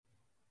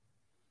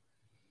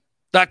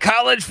The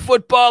college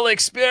football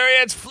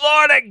experience,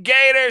 Florida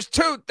Gators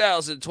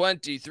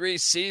 2023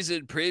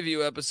 season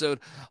preview episode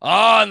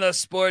on the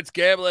Sports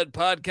Gambling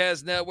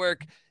Podcast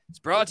Network. It's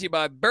brought to you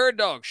by Bird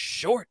Dog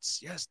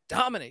Shorts. Yes,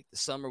 dominate the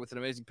summer with an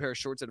amazing pair of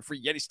shorts and a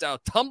free Yeti-style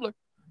tumbler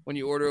when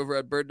you order over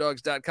at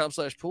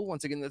birddogs.com/pool.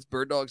 Once again, that's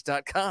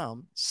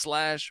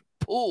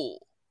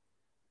birddogs.com/pool.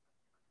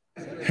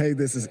 Hey,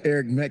 this is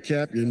Eric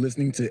Metcalf. You're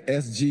listening to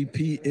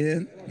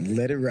SGPN.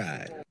 Let it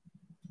ride.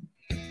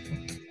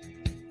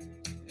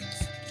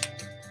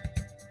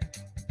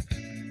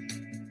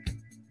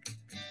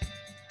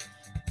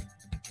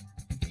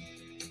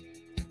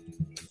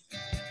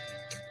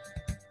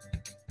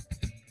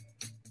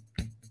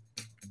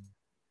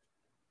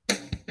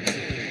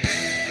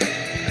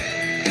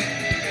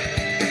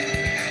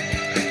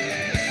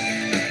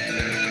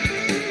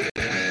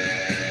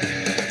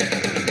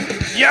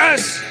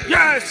 Yes,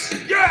 yes,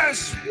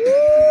 yes. Woo!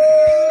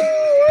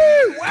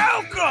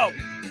 Welcome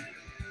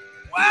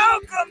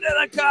to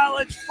the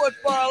college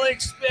football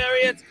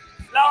experience,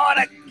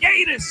 Florida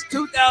Gators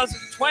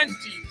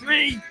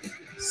 2023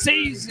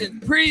 season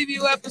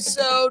preview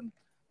episode.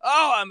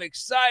 Oh, I'm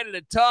excited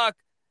to talk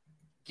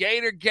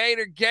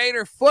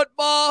Gator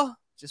football.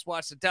 Just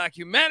watched the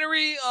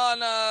documentary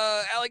on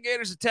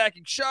alligators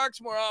attacking sharks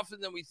more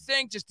often than we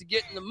think, just to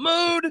get in the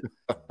mood.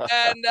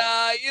 And,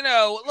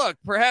 look,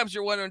 perhaps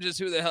you're wondering just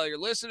who the hell you're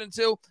listening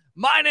to.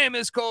 My name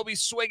is Colby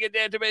Swigga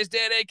Database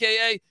Dan,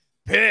 a.k.a.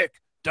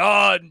 Pick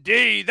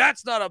Dundee.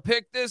 That's not a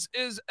pick. This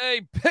is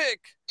a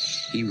pick.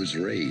 He was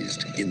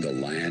raised in the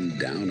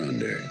land down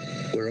under,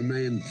 where a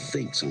man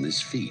thinks on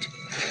his feet,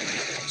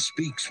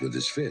 speaks with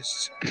his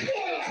fists,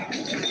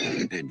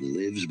 and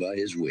lives by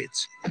his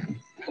wits.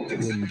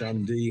 When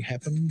Dundee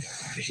happened,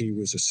 he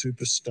was a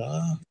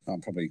superstar.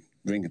 I'm probably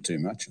drinking too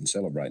much and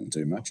celebrating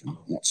too much and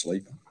not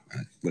sleeping. I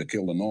would have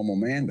killed a normal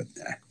man, but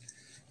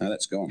no,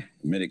 that's gone.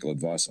 The medical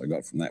advice I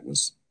got from that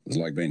was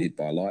like being hit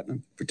by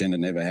lightning. Pretend it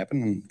never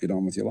happened and get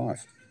on with your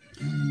life.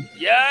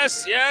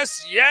 Yes.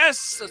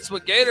 That's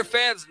what Gator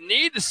fans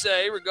need to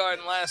say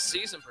regarding last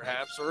season,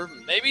 perhaps, or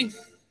maybe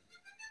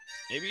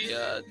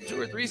 2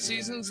 or 3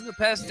 seasons in the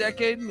past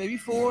decade, maybe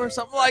 4,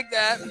 something like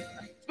that.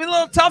 It's been a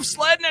little tough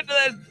sledding into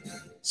that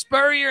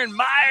Spurrier and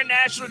Meyer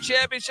national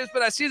championships,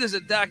 but I see there's a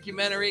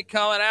documentary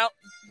coming out.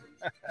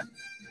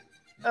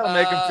 That'll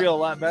make him feel a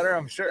lot better,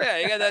 I'm sure. Yeah,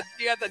 you got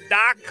the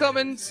doc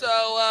coming, so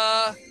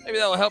maybe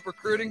that will help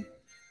recruiting.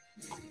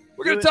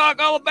 We're going to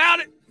talk all about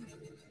it.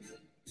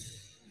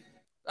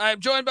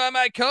 I'm joined by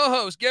my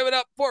co-host. Give it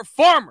up for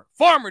former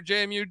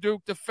JMU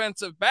Duke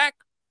defensive back,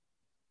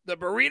 the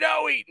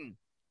burrito eating,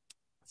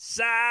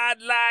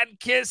 sideline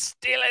kiss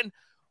stealing,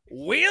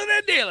 wheeling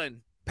and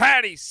dealing,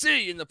 Patty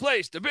C in the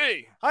place to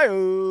be.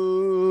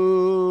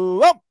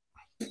 Hi-oh.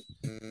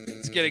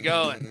 Let's get it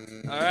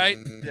going. All right?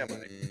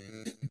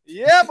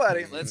 Yeah,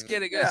 buddy. Let's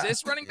get it going. Is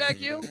this running back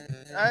you?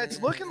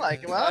 It's looking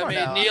like it. Well, I don't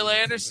know. Neil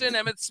Anderson,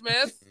 Emmitt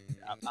Smith.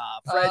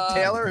 Fred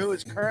Taylor, who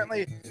is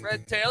currently...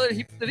 Fred Taylor.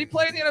 Did he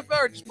play in the NFL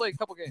or just play a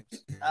couple games?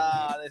 Yeah,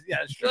 I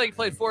feel like he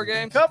played 4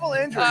 games. Couple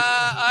injuries.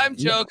 I'm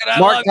joking.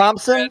 Mark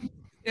Thompson?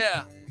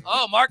 Yeah.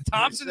 Oh, Mark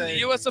Thompson in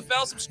the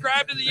USFL.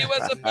 Subscribe to the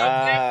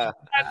USFL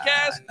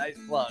podcast. Nice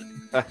plug.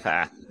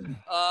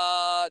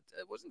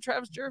 Wasn't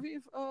Travis Jervey?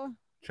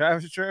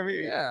 Travis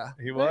Jervey? Yeah.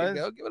 He was? There you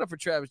go. Give it up for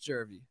Travis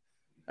Jervey.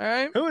 All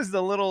right. Who is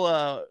the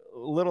no,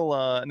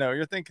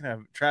 you're thinking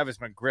of Travis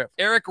McGriff.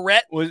 Eric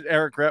Rhett.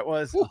 Eric Rhett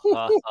was? Okay.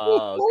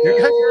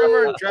 You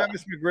remember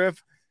Travis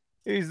McGriff?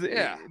 He's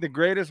the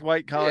greatest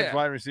white college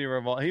wide receiver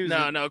of all. He was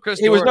no Chris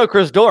Doering. He was no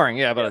Chris Doering,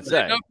 but I'd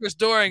say. No Chris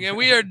Doering. And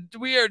we are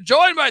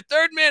joined by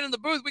third man in the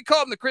booth. We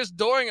call him the Chris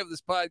Doering of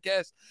this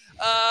podcast.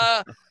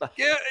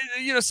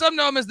 Some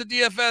know him as the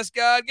DFS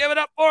God. Give it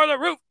up for the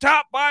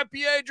rooftop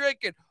IPA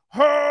drinking,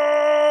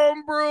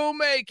 homebrew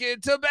making,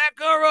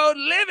 tobacco road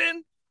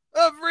living,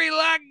 a free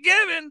lot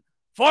giving,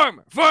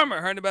 farmer,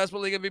 heard the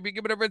basketball league MVP.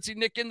 Give it up, Ritzy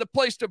Nick in the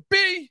place to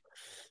be.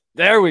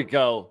 There we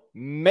go.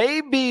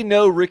 Maybe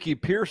no Ricky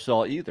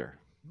Pearsall either.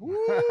 Woo!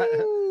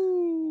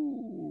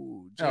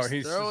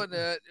 He's throwing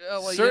that.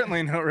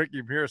 Certainly no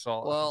Ricky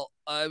Pearsall. Well,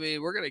 I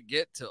mean, we're going to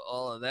get to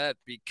all of that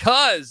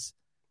because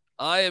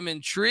I am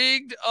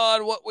intrigued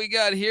on what we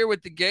got here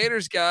with the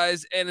Gators,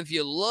 guys. And if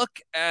you look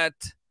at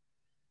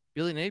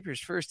Billy Napier's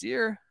first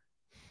year,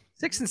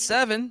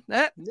 6-7.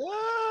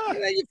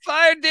 You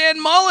fired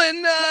Dan Mullen.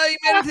 You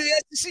made it to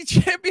the SEC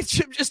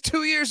championship just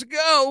 2 years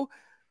ago.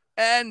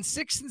 And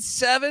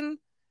 6-7,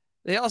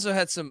 they also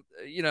had some,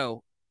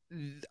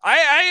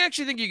 I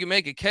actually think you can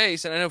make a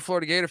case, and I know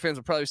Florida Gator fans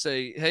will probably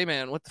say, hey,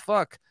 man, what the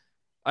fuck?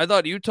 I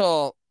thought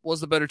Utah was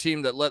the better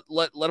team that let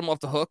them off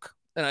the hook,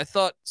 and I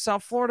thought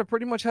South Florida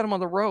pretty much had them on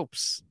the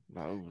ropes.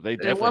 No, they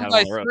won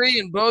by 3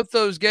 in both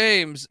those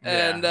games,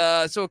 and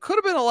so it could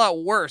have been a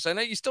lot worse. I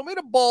know you still made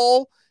a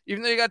bowl,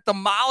 even though you got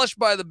demolished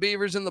by the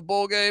Beavers in the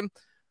bowl game.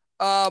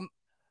 The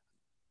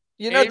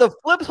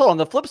flip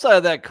side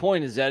of that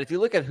coin is that if you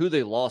look at who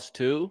they lost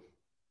to,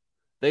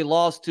 They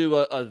lost to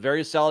a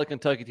very solid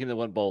Kentucky team that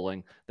went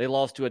bowling. They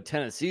lost to a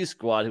Tennessee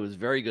squad who was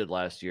very good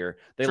last year.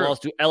 They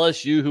lost to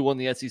LSU, who won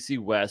the SEC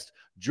West,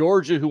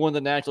 Georgia, who won the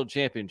national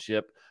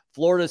championship,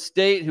 Florida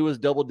State, who was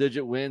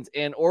double-digit wins,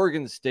 and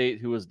Oregon State,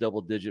 who was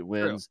double-digit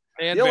wins.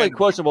 And the only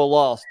questionable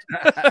loss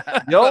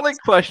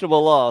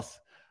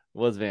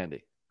was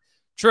Vandy.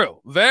 True.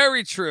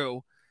 Very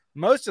true.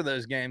 Most of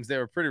those games, they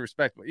were pretty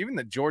respectable. Even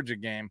the Georgia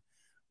game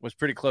was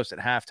pretty close at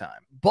halftime.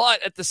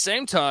 But at the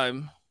same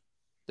time,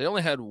 they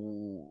only had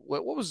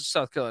what was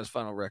South Carolina's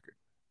final record?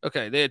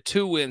 Okay, they had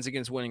 2 wins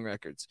against winning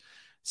records,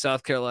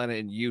 South Carolina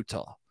and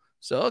Utah.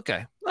 So,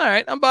 okay. All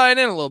right, I'm buying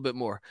in a little bit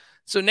more.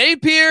 So,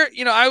 Napier,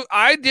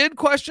 I did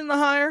question the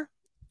hire.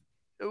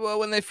 Well,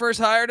 when they first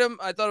hired him,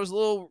 I thought it was a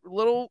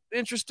little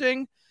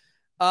interesting.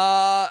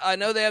 I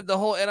know they have the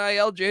whole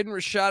NIL Jaden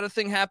Rashada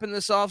thing happen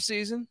this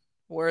offseason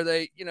where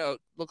they,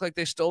 look like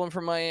they stole him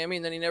from Miami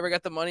and then he never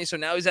got the money. So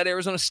now he's at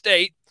Arizona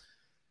State.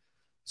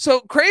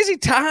 So crazy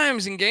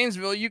times in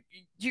Gainesville. You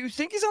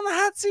think he's on the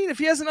hot seat if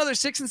he has another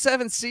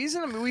 6-7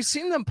 season? I mean, we've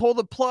seen them pull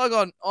the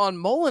plug on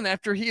Mullen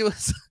after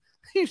he's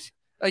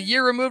a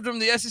year removed from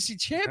the SEC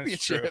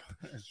championship.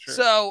 That's true.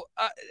 So,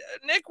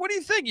 Nick, what do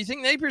you think? You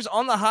think Napier's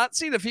on the hot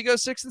seat if he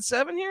goes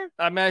 6-7 here?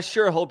 I mean, I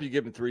sure hope you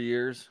give him 3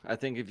 years. I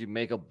think if you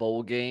make a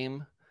bowl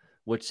game,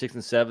 which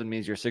 6-7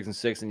 means you're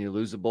 6-6 and you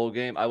lose a bowl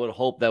game, I would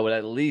hope that would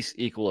at least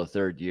equal a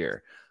 3rd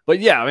year. But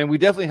yeah, I mean, we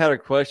definitely had our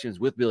questions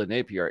with Billy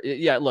Napier.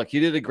 Yeah, look, he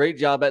did a great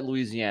job at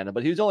Louisiana,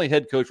 but he was only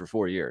head coach for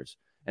 4 years,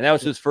 and that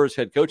was his first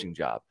head coaching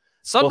job.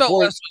 Sunbelt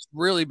West was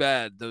really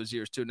bad those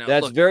years too. Now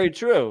that's very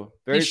true.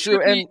 Very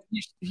true. And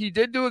he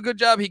did do a good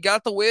job. He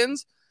got the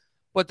wins,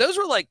 but those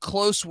were like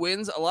close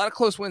wins. A lot of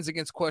close wins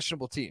against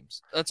questionable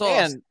teams. That's all.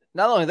 And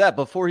not only that,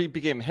 before he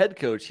became head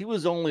coach, he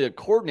was only a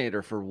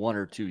coordinator for 1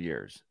 or 2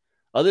 years.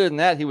 Other than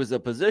that, he was a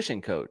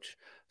position coach.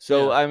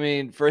 So, yeah. I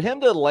mean, for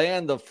him to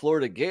land the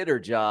Florida Gator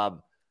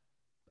job,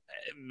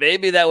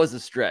 maybe that was a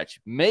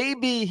stretch.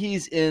 Maybe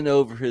he's in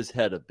over his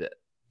head a bit.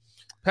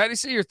 Patty,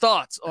 see your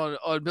thoughts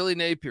on Billy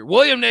Napier.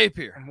 William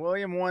Napier.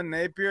 William One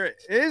Napier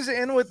is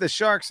in with the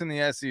Sharks in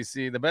the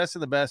SEC, the best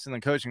of the best in the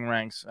coaching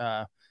ranks.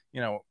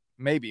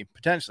 Maybe,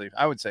 potentially,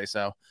 I would say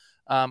so.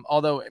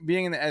 Although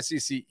being in the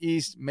SEC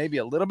East, maybe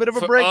a little bit of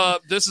a break.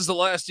 This is the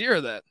last year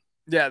of that.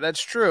 Yeah,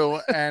 that's true.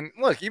 And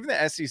look, even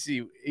the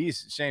SEC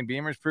East, Shane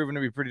Beamer's proven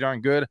to be pretty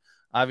darn good.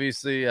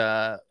 Obviously,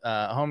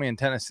 homie in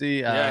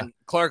Tennessee. And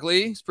Clark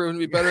Lee's proven to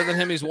be better than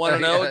him. He's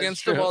 1-0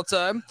 against them all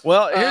time.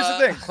 Well, here's the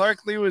thing.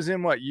 Clark Lee was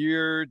in,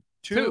 year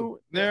two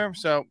there? Yeah.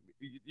 So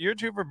year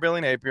 2 for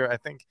Billy Napier. I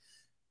think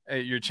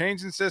you're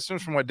changing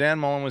systems from what Dan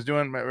Mullen was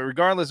doing.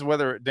 Regardless of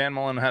whether Dan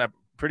Mullen had a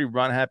pretty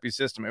run-happy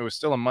system, it was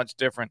still a much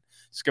different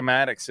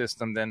schematic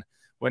system than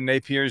what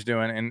Napier's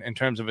doing in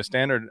terms of a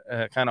standard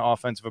kind of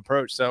offensive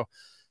approach. So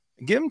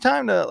give him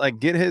time to,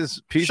 get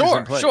his pieces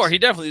in place. Sure. He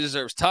definitely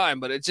deserves time,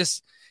 but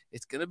it's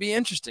going to be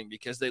interesting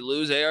because they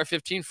lose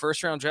AR-15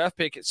 first-round draft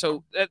pick.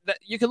 So that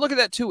you can look at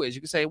that 2 ways.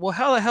 You can say, well,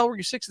 how the hell were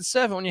you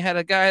 6-7 when you had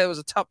a guy that was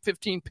a top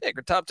 15 pick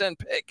or top 10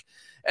 pick?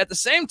 At the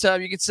same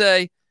time, you could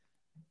say,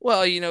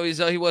 well,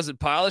 he wasn't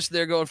polished.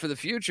 They're going for the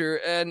future,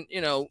 and,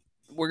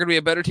 we're going to be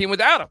a better team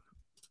without him.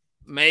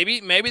 Maybe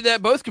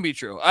that both can be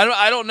true.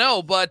 I don't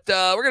know, but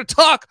we're going to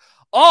talk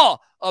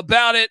all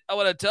about it. I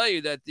want to tell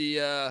you that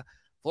the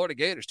Florida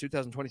Gators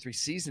 2023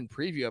 season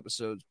preview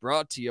episodes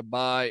brought to you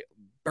by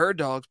Bird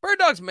Dogs. Bird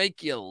Dogs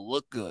make you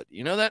look good.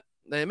 You know that?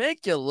 They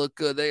make you look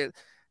good. They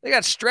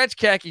got stretch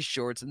khaki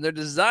shorts, and they're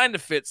designed to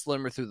fit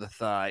slimmer through the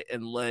thigh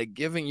and leg,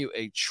 giving you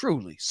a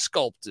truly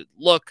sculpted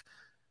look.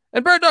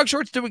 And Bird Dog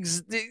shorts do, they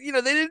do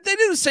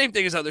the same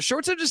thing as other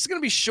shorts. They're just going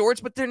to be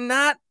shorts, but they're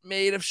not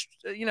made of,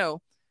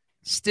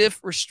 stiff,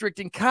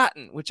 restricting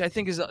cotton, which I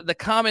think is the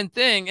common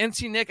thing.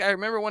 NC Nick, I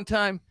remember one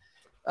time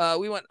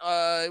we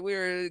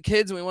were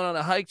kids and we went on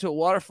a hike to a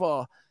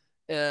waterfall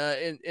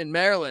in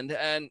Maryland.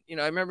 And,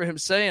 I remember him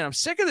saying, I'm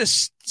sick of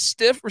this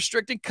stiff,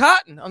 restricting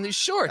cotton on these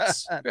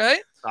shorts,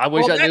 right? I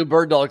wish I knew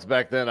Bird Dogs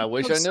back then. I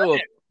wish I knew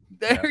them.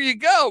 There you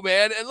go,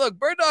 man. And look,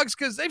 Bird Dogs,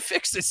 because they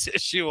fixed this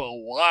issue a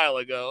while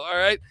ago, all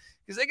right?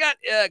 Because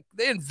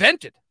they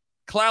invented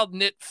cloud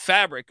knit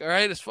fabric, all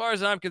right? As far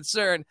as I'm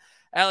concerned,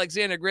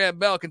 Alexander Graham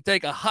Bell can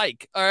take a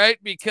hike, all right?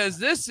 Because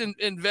this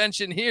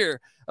invention here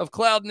of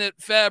cloud knit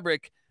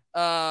fabric,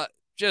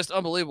 just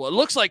unbelievable. It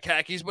looks like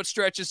khakis, but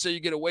stretches so you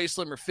get a way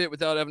slimmer fit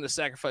without having to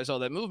sacrifice all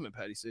that movement,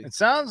 Patty C. It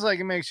sounds like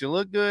it makes you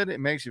look good. It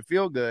makes you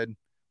feel good.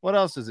 What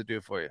else does it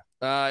do for you?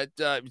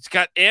 It's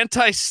got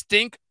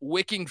anti-stink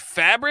wicking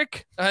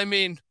fabric. I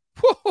mean,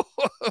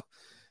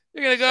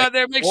 you're gonna go out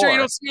there, make sure you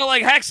don't smell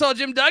like Hacksaw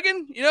Jim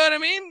Duggan. You know what I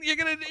mean? You're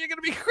gonna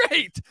be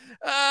great.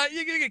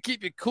 You're gonna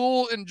keep you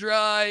cool and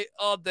dry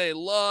all day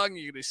long.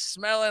 You're gonna be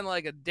smelling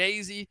like a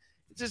daisy.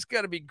 It's just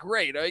gonna be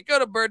great. All right, go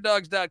to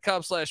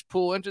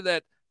birddogs.com/pool. Enter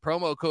that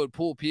promo code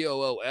POOL,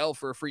 POOL,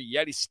 for a free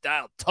Yeti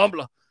style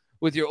tumbler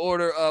with your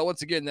order.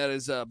 Once again, that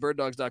is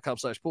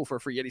birddogs.com/pool for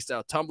a free Yeti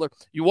style tumbler.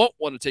 You won't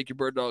want to take your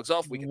Bird Dogs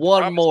off.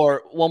 One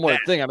more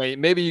thing. I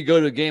mean, maybe you go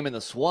to a game in the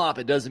swamp.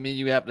 It doesn't mean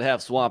you have to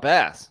have swamp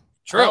ass.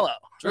 True.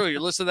 You're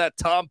listening to that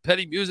Tom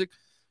Petty music.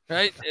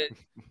 right?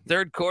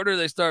 Third quarter,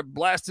 they start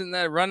blasting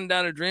that, running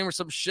down a dream or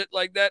some shit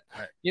like that.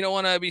 Right. You don't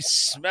want to be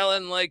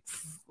smelling like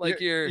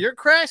your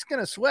crack's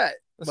gonna sweat.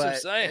 That's what I'm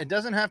But saying. it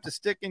doesn't have to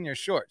stick in your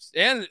shorts.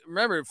 And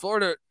remember,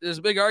 Florida, there's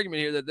a big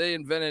argument here that they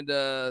invented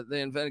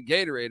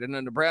Gatorade, and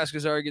then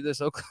Nebraska's argued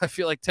this. I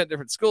feel like 10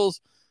 different schools,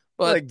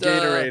 but like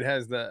Gatorade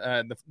has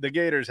the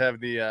Gators have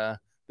the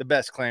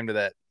best claim to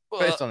that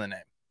based on the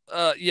name.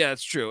 Yeah,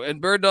 it's true.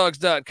 And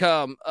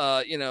birddogs.com,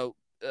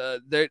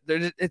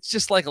 it's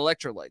just like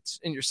electrolytes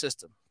in your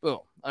system. Boom.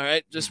 All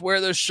right. Just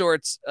wear those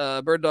shorts.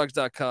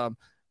 Birddogs.com.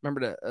 Remember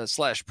to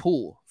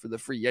 /pool for the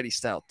free Yeti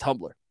style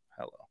tumbler.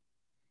 Hello.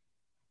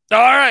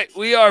 All right.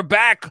 We are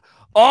back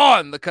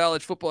on the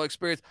college football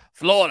experience.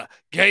 Florida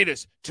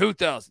Gators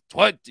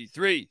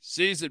 2023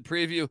 season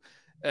preview.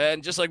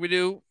 And just like we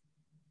do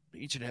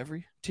each and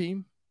every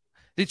team,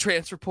 the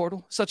transfer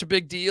portal, such a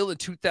big deal in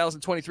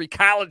 2023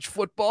 college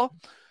football.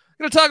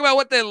 We're going to talk about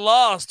what they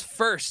lost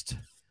first.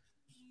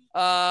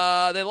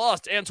 They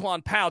lost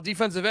Antoine Powell,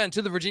 defensive end,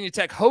 to the Virginia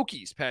Tech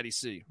Hokies, Patty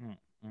C.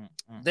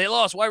 They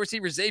lost wide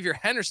receiver Xavier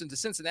Henderson to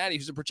Cincinnati,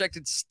 who's a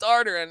projected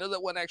starter. I know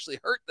that one actually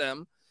hurt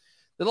them.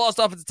 They lost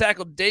offensive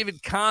tackle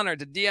David Connor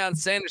to Deion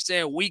Sanders,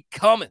 saying, "We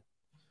coming."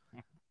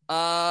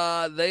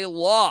 They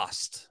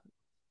lost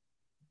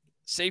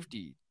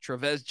safety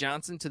Trevez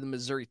Johnson to the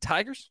Missouri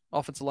Tigers,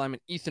 offensive lineman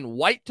Ethan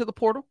White to the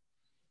portal,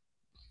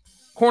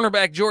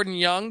 cornerback Jordan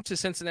Young to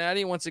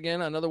Cincinnati. Once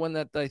again, another one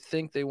that I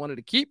think they wanted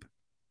to keep.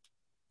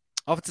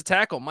 Offensive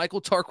tackle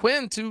Michael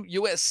Tarquin to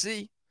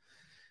USC.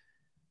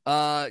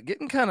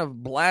 Getting kind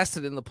of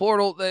blasted in the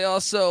portal. They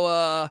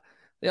also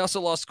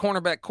lost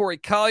cornerback Corey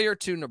Collier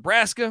to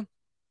Nebraska.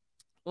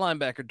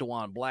 Linebacker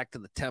DeJuan Black to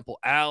the Temple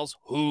Owls.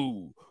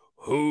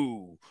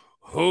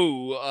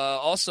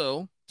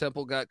 Also,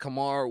 Temple got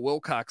Kamar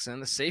Wilcoxon,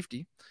 the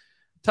safety.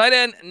 Tight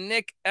end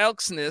Nick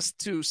Elksnis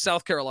to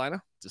South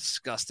Carolina.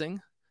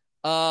 Disgusting.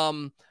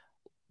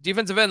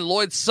 Defensive end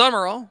Lloyd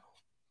Summerall.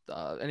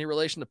 Any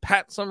relation to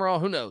Pat Summerall?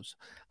 Who knows?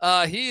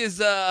 He is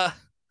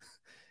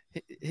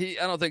he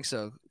I don't think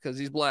so because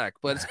he's black,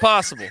 but it's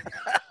possible.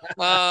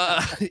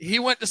 He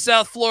went to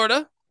South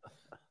Florida,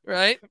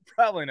 right?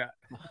 Probably not.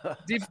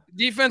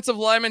 Defensive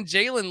lineman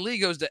Jalen Lee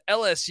goes to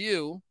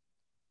LSU.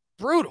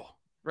 Brutal,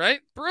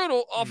 right?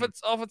 Brutal.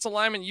 Offensive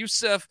lineman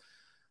Yusef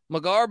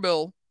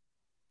Magarbil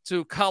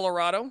to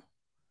Colorado.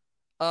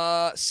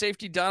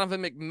 Safety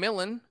Donovan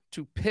McMillan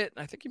to Pitt.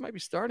 I think he might be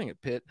starting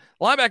at Pitt.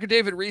 Linebacker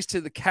David Reese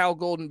to the Cal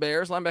Golden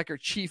Bears. Linebacker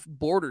Chief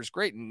Borders,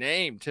 great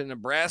name, to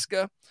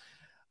Nebraska.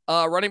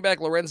 Running back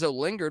Lorenzo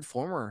Lingard,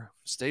 former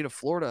state of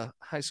Florida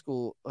high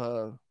school,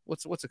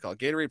 what's it called?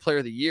 Gatorade Player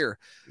of the Year.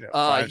 Yeah,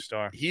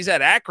 5-star. He's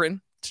at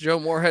Akron to Joe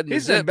Moorhead. And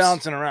He's been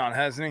bouncing around,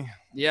 hasn't he?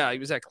 Yeah, he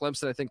was at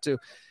Clemson, I think, too.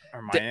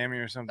 Or Miami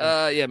or something.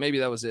 Yeah, maybe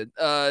that was it.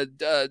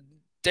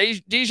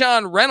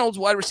 Dejon Reynolds,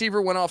 wide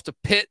receiver, went off to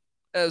Pitt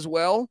as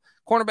well.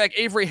 Cornerback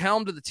Avery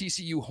Helm to the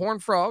TCU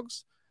Horned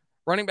Frogs.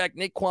 Running back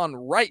Naquan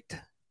Wright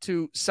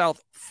to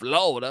South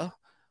Florida.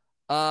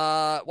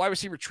 Wide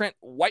receiver Trent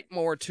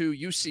Whitemore to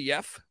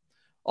UCF.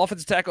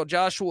 Offensive tackle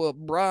Joshua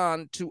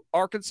Braun to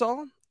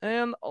Arkansas.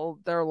 And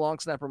their long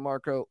snapper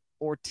Marco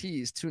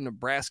Ortiz to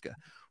Nebraska.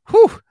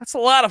 Whew, that's a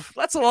lot of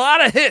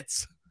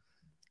hits.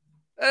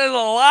 That is a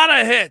lot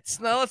of hits.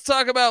 Now let's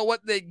talk about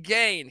what they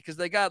gained, because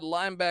they got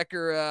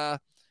linebacker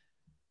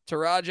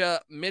Taraja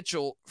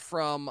Mitchell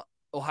from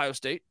Ohio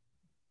State.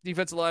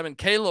 Defensive lineman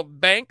Caleb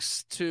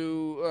Banks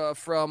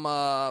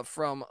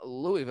from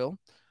Louisville.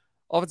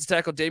 Offensive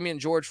tackle Damian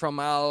George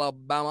from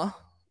Alabama.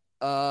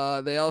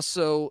 They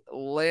also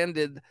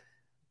landed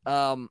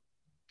a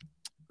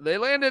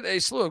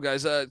slew of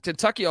guys.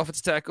 Kentucky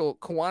offensive tackle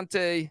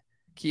Keontae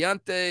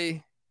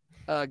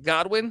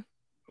Godwin.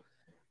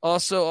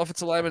 Also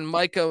offensive lineman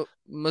Micah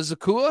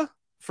Mazakua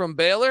from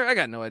Baylor. I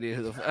got no idea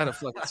how to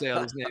fucking say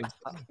all these names.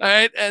 All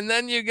right. And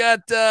then you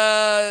got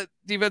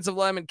defensive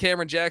lineman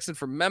Cameron Jackson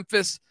from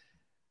Memphis.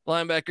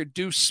 Linebacker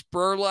Deuce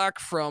Spurlock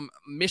from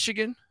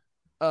Michigan.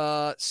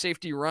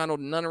 Safety Ronald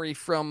Nunnery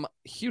from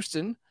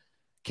Houston.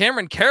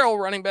 Cameron Carroll,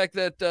 running back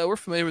that we're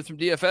familiar with from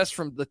DFS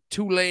from the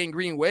Tulane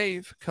Green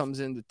Wave,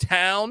 comes into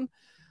town.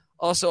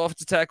 Also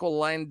offensive tackle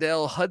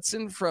Lyndell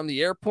Hudson from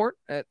the airport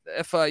at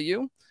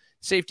FIU.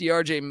 Safety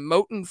RJ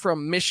Moten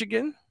from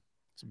Michigan.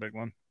 It's a big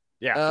one.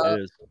 Yeah,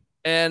 it is.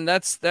 And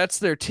that's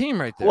their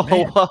team right there.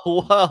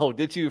 Whoa.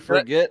 Did you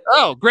forget?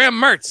 Graham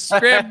Mertz.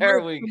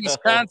 There we from go.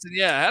 Wisconsin.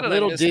 Yeah, how did I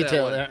miss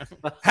detail that one?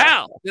 there.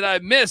 How did I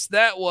miss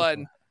that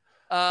one?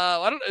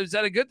 I don't know. Is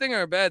that a good thing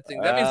or a bad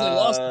thing? That means they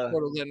lost the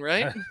portal then,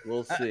 right?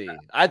 We'll see.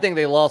 I think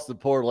they lost the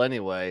portal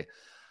anyway.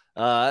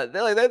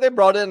 They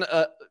brought in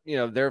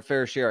their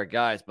fair share of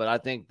guys, but I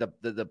think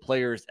the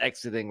players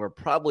exiting were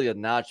probably a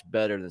notch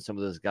better than some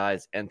of those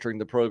guys entering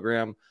the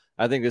program.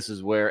 I think this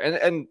is where,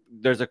 and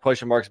there's a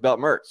question marks about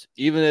Mertz.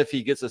 Even if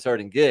he gets a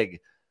starting gig,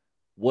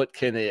 what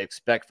can they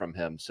expect from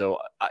him? So,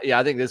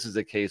 I think this is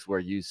a case where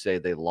you say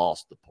they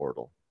lost the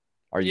portal.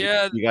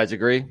 You guys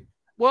agree?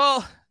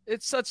 Well,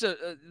 it's such a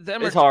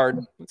it's hard.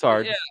 It's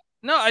hard. Yeah.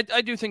 No,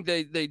 I do think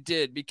they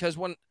did, because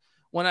when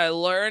when I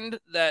learned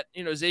that,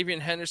 Xavier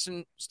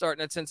Henderson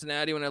starting at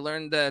Cincinnati, when I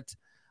learned that,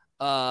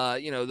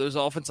 those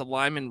offensive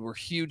linemen were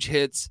huge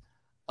hits.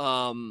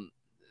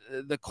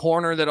 The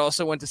corner that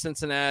also went to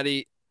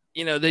Cincinnati,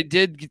 they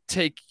did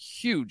take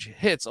huge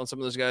hits on some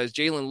of those guys.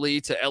 Jalen Lee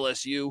to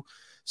LSU.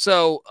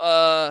 So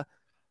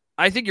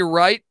I think you're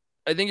right.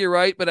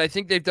 But I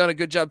think they've done a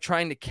good job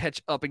trying to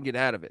catch up and get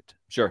out of it.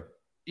 Sure.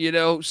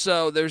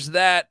 So there's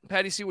that.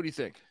 Patty C, what do you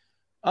think?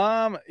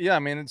 Yeah, I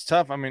mean, it's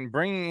tough. I mean,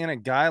 bringing in a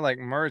guy like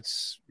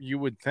Mertz, you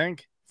would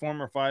think,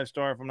 former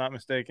 5-star, if I'm not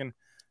mistaken,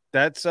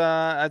 that's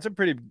a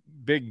pretty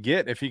big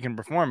get if he can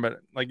perform.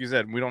 But like you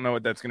said, we don't know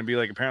what that's going to be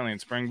like. Apparently in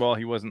spring ball,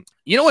 he wasn't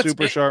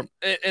super sharp.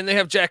 And they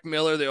have Jack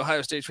Miller, the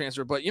Ohio State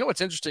transfer. But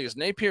what's interesting is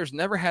Napier's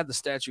never had the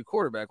statue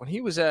quarterback. When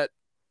he was at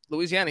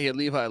Louisiana, he had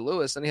Levi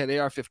Lewis, and he had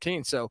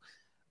AR-15. So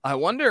I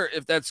wonder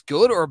if that's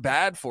good or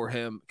bad for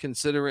him,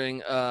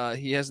 considering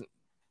he hasn't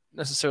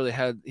necessarily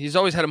he's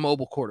always had a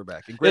mobile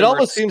quarterback. It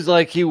almost seems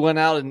like he went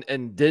out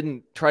and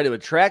didn't try to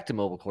attract a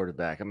mobile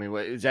quarterback. I mean,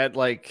 is that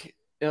like,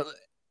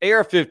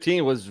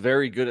 AR-15 was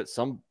very good at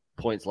some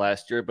points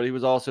last year, but he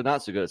was also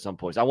not so good at some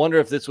points. I wonder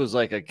if this was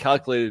like a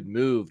calculated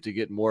move to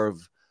get more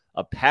of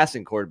a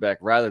passing quarterback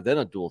rather than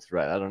a dual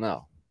threat. I don't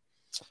know.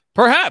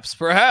 Perhaps.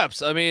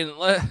 I mean,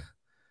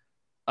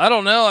 I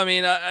don't know. I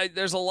mean,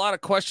 there's a lot of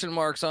question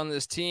marks on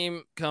this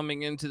team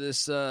coming into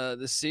this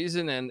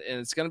season, and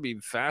it's going to be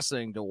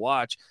fascinating to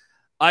watch.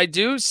 I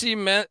do see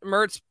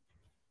Mertz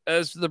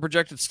as the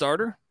projected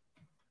starter.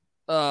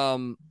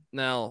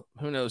 Now,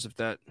 who knows if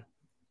that,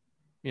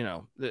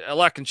 a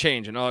lot can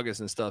change in August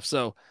and stuff.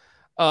 So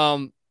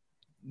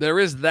there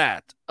is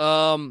that.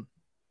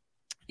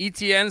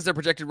 ETN's their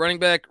projected running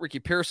back. Ricky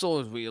Pearsall,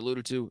 as we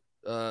alluded to,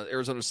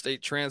 Arizona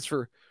State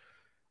transfer.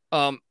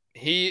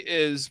 He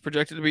is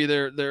projected to be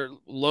their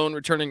lone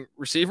returning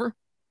receiver.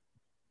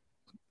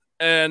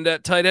 And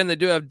at tight end, they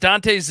do have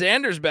Dante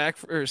Zanders back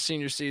for his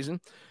senior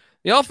season.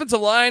 The offensive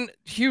line,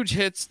 huge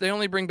hits. They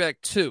only bring back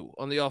 2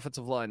 on the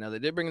offensive line. Now, they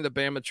did bring in the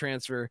Bama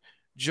transfer,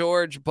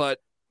 George, but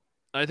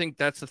I think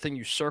that's the thing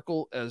you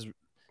circle as,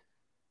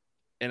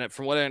 and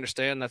from what I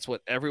understand, that's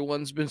what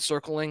everyone's been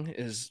circling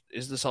is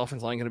this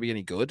offensive line going to be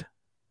any good?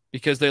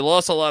 Because they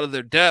lost a lot of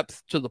their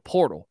depth to the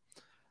portal.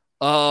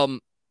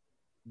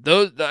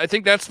 I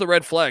think that's the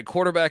red flag,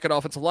 quarterback and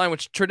offensive line,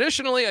 which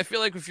traditionally I feel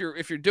like if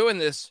you're doing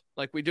this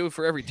like we do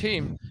for every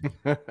team,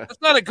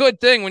 that's not a good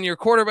thing when your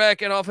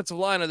quarterback and offensive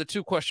line are the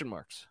 2 question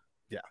marks.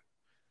 Yeah.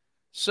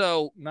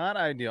 So not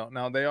ideal.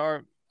 Now they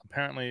are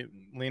apparently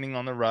leaning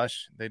on the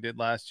rush. They did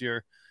last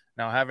year.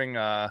 Now having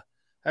a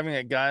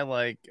guy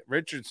like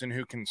Richardson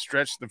who can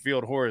stretch the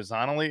field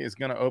horizontally is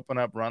going to open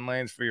up run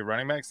lanes for your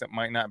running backs that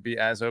might not be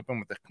as open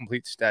with the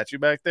complete statue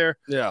back there.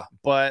 Yeah.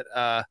 But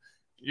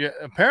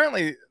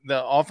apparently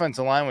the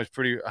offensive line was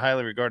pretty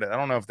highly regarded. I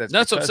don't know if that's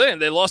what I'm saying.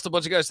 They lost a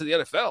bunch of guys to the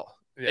NFL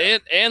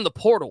and the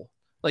portal.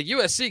 Like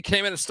USC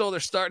came in and stole their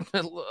starting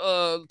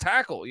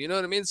tackle. You know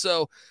what I mean?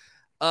 So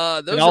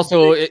those and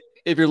also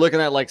if you're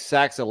looking at like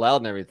sacks allowed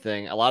and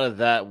everything, a lot of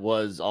that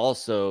was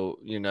also,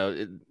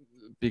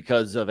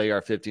 because of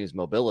AR-15's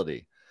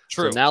mobility.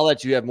 True. So now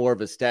that you have more of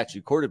a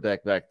statue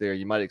quarterback back there,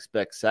 you might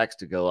expect sacks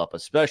to go up,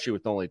 especially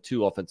with only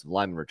 2 offensive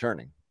linemen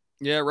returning.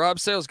 Yeah, Rob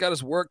Sale's got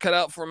his work cut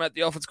out for him at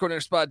the offensive coordinator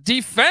spot.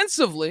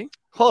 Defensively,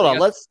 hold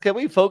on. Can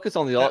we focus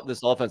on this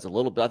offense a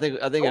little bit? I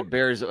think it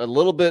bears a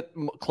little bit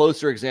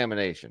closer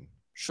examination.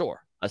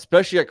 Sure,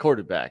 especially at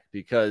quarterback,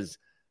 because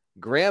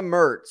Graham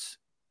Mertz,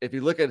 if you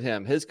look at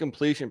him, his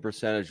completion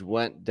percentage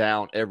went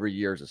down every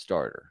year as a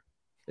starter.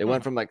 It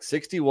went from like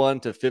 61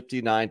 to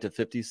 59 to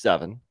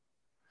 57,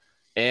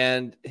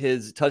 and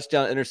his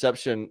touchdown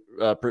interception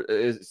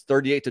is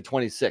 38 to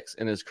 26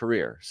 in his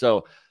career.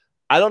 So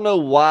I don't know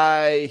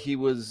why he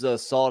was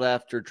sought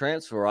after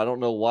transfer. I don't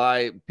know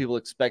why people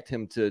expect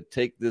him to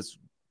take this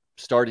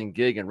starting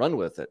gig and run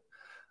with it.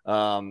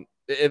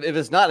 If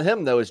it's not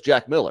him, though, it's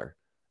Jack Miller.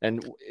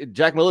 And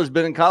Jack Miller's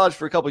been in college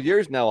for a couple of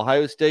years now,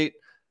 Ohio State,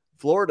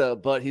 Florida,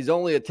 but he's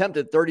only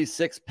attempted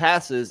 36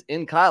 passes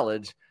in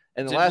college.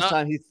 And the last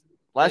time he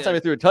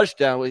threw a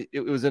touchdown,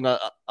 it was in a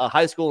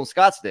high school in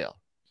Scottsdale.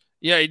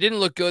 Yeah, he didn't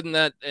look good in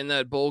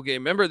that bowl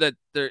game. Remember that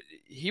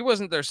he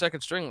wasn't their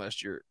second string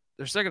last year.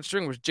 Their second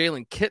string was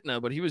Jalen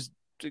Kitna, but he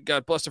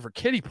got busted for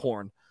kiddie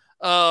porn.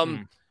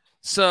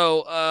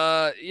 So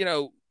I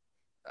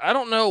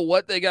don't know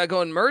what they got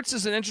going. Mertz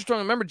is an interesting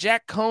one. Remember,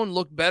 Jack Cohn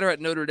looked better at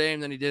Notre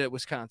Dame than he did at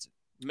Wisconsin.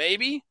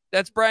 Maybe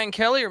that's Brian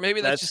Kelly, or maybe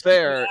that's just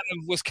fair. Out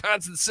of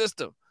Wisconsin's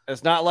system.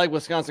 It's not like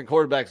Wisconsin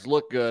quarterbacks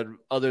look good,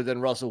 other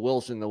than Russell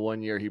Wilson the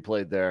 1 year he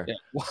played there.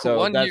 Yeah.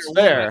 So that's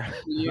fair.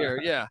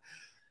 Yeah.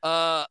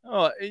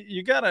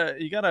 You got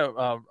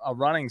a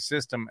running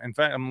system. In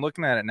fact, I'm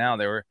looking at it now.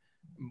 They were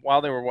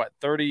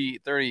 30,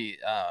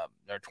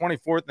 they're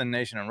 24th in the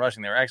nation in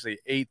rushing. They were actually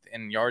 8th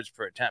in yards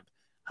per attempt.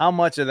 How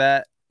much of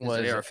that was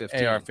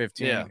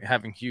AR-15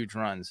 having huge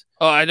runs?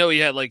 Oh, I know he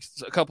had like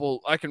a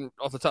couple. I can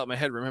off the top of my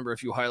head remember a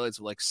few highlights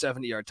of like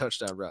 70-yard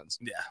touchdown runs.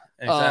 Yeah,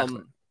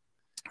 exactly.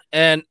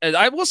 And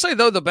I will say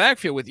though, the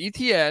backfield with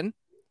ETN,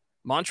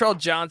 Montrell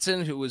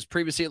Johnson, who was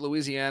previously at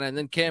Louisiana, and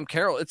then Cam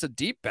Carroll. It's a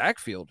deep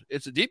backfield.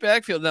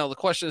 Now, the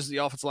question is the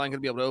offensive line going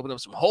to be able to open up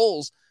some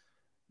holes?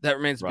 That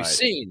remains to be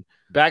seen.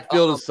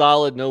 Backfield is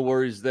solid. No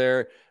worries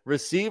there.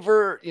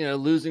 Receiver,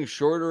 losing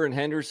Shorter and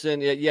Henderson.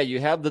 Yeah, you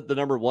have the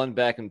number one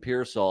back in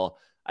Pearsall.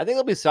 I think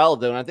it'll be solid,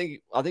 though. And I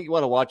think you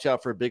want to watch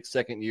out for a big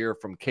second year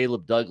from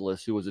Caleb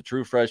Douglas, who was a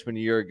true freshman a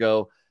year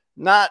ago.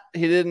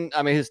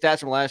 His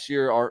stats from last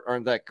year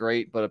aren't that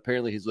great, but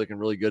apparently he's looking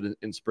really good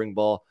in spring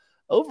ball.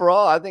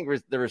 Overall, I think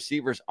the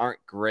receivers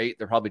aren't great.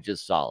 They're probably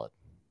just solid.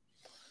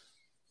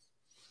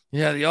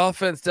 Yeah, the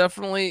offense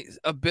definitely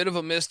a bit of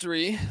a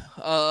mystery.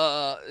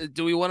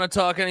 Do we want to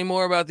talk any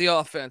more about the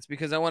offense?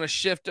 Because I want to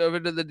shift over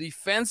to the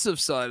defensive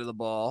side of the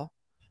ball,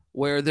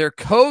 where their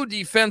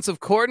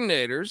co-defensive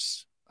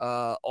coordinators,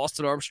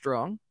 Austin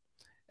Armstrong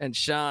and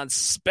Sean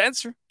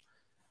Spencer,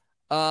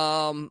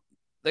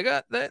 they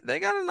got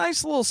a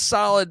nice little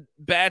solid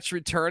batch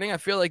returning. I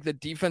feel like the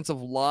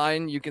defensive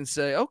line, you can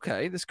say,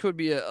 okay, this could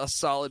be a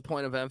solid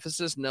point of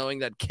emphasis, knowing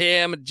that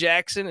Cam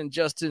Jackson and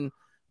Justin.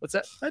 What's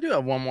that? I do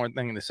have one more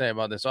thing to say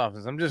about this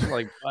offense. I'm just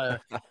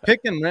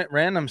picking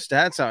random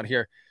stats out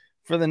here.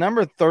 For the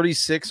number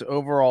 36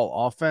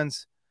 overall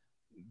offense,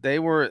 they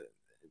were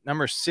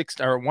number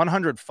 6 or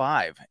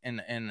 105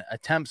 in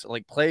attempts,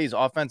 like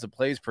offensive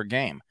plays per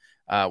game,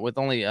 with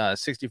only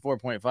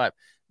 64.5.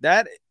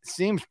 That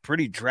seems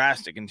pretty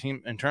drastic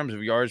in terms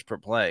of yards per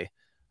play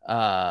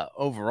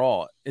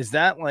overall. Is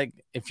that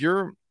if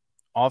your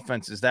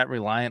offense is that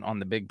reliant on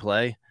the big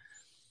play,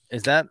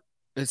 is that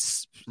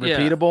it's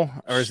repeatable,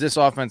 or is this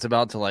offense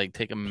about to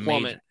take a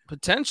plummet?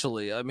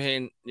 Potentially. I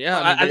mean,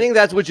 I think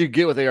that's what you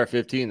get with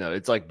AR-15 though.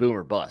 It's like boom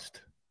or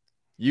bust.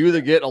 You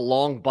either get a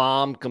long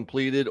bomb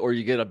completed, or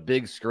you get a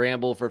big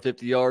scramble for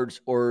 50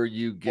 yards, or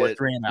you get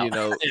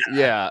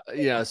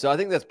So I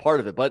think that's part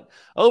of it. But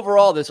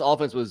overall, this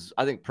offense was,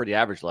 I think, pretty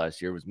average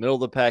last year. It was middle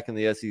of the pack in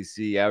the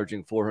SEC,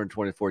 averaging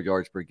 424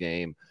 yards per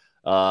game.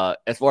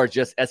 As far as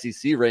just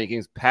SEC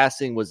rankings,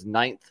 passing was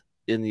 9th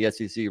in the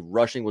SEC.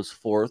 Rushing was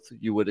 4th.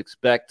 You would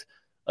expect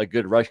a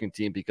good rushing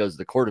team because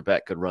the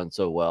quarterback could run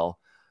so well.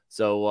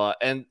 So,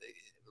 and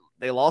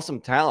they lost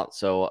some talent.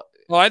 So,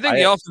 I think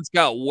the offense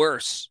got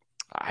worse.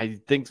 I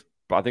think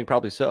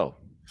probably so.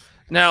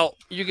 Now,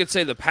 you could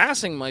say the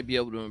passing might be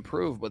able to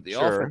improve, but the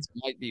offense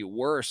might be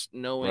worse,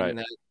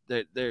 knowing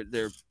that their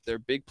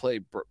big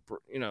play,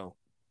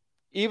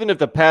 Even if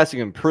the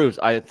passing improves,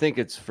 I think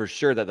it's for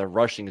sure that the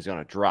rushing is going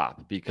to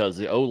drop because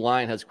the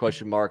O-line has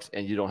question marks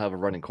and you don't have a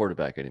running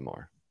quarterback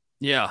anymore.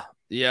 Yeah.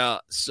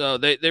 So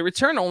they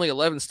return only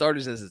 11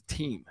 starters as a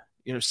team.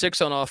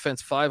 6 on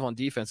offense, 5 on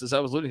defense. As I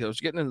was alluding to, I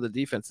was getting into the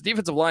defense. The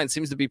defensive line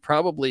seems to be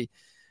probably,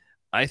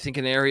 I think,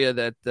 an area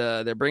that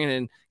they're bringing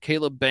in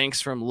Caleb Banks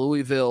from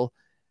Louisville.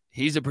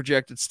 He's a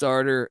projected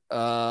starter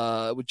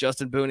with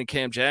Justin Boone and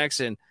Cam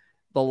Jackson.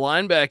 The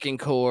linebacking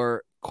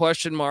core,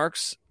 question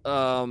marks.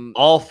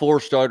 All 4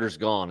 starters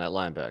gone at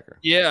linebacker.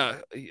 Yeah,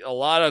 a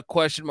lot of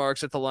question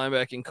marks at the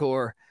linebacking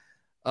core.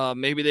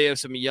 Maybe they have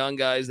some young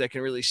guys that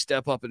can really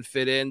step up and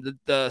fit in.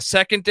 The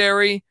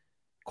secondary,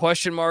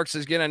 question marks.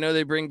 Again, I know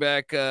they bring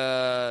back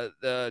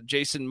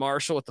Jason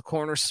Marshall at the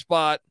corner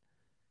spot,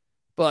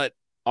 but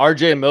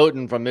RJ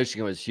Moten from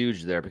Michigan was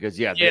huge there because,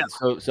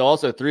 so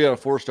also 3 out of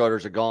 4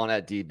 starters are gone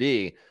at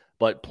DB,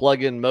 but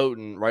plug in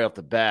Moten right off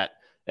the bat,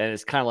 and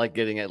it's kind of like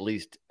getting at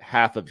least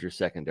half of your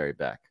secondary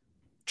back.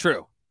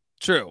 True.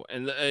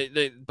 And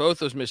they both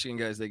those Michigan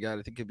guys they got,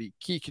 I think, could be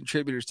key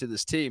contributors to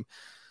this team.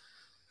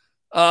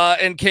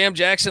 And Cam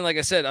Jackson, like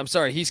I said, I'm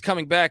sorry, he's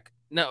coming back.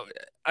 No,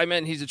 I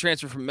meant he's a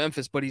transfer from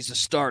Memphis, but he's a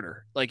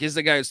starter. He's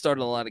the guy who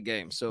started a lot of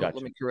games. So Let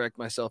me correct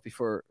myself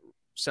before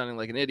sounding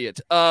like an idiot.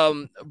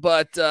 There's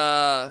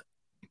a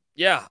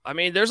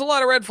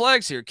lot of red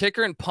flags here.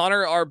 Kicker and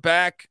punter are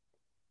back.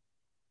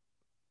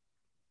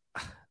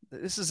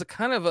 This is a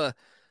kind of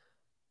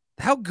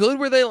how good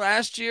were they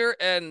last year,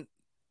 and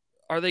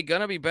are they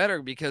going to be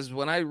better? Because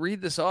when I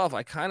read this off,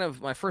 my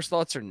first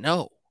thoughts are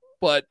no.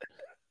 But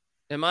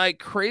am I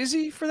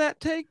crazy for that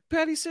take,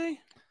 Patty C?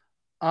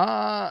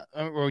 Are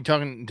we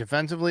talking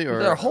defensively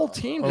or their whole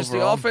team? Overall? Just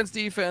the offense,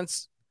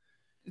 defense.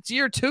 It's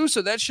year 2,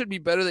 so that should be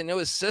better. They know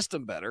his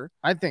system better.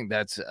 I think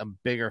that's a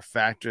bigger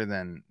factor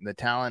than the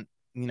talent.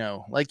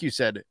 Like you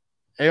said,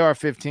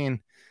 AR-15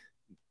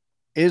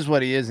 is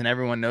what he is, and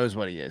everyone knows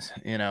what he is,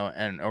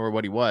 or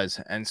what he was.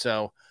 And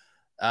so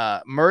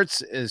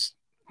Mertz is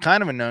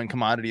kind of a known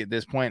commodity at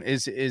this point.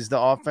 Is the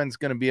offense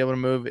going to be able to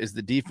move? Is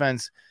the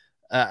defense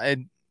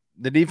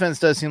the defense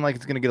does seem like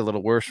it's going to get a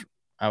little worse,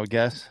 I would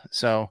guess.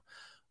 So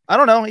I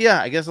don't know. Yeah,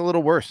 I guess a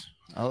little worse.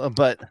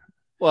 But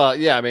well,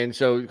 yeah,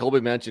 so Colby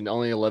mentioned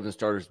only 11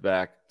 starters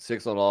back,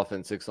 6 on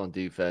offense, 6 on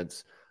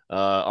defense.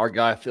 Our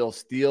guy Phil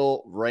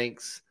Steele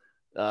ranks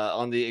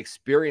on the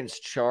experience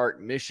chart.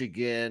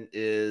 Michigan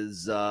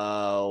is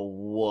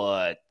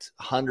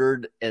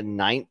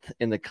 109th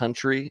in the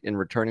country in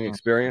returning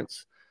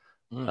experience.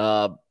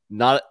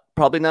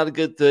 Probably not a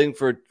good thing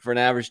for an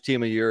average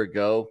team a year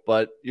ago,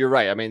 but you're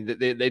right.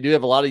 They do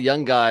have a lot of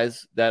young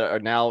guys that are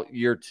now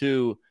year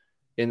 2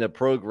 in the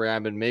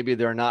program, and maybe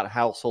they're not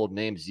household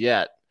names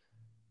yet,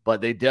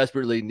 but they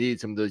desperately need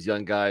some of those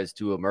young guys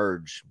to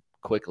emerge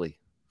quickly.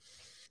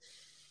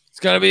 It's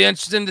going to be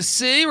interesting to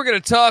see. We're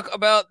going to talk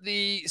about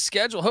the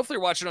schedule. Hopefully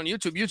you're watching on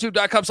YouTube,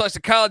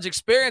 youtube.com/the college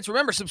experience.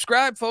 Remember,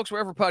 subscribe, folks,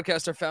 wherever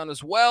podcasts are found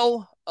as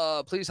well.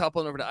 Please hop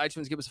on over to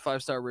iTunes, give us a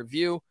 5-star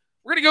review.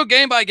 We're going to go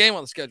game by game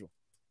on the schedule.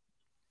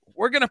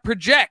 We're going to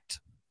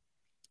project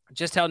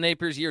just how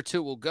Napier's year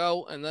 2 will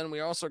go. And then we're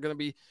going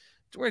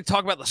to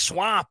talk about the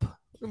swamp.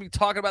 We're going to be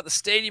talking about the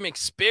stadium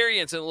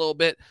experience in a little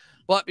bit.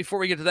 But before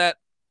we get to that,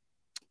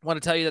 I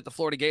want to tell you that the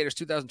Florida Gators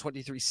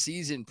 2023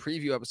 season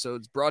preview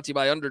episodes brought to you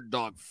by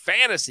Underdog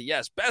Fantasy.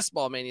 Yes, Best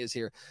Ball Mania is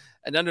here.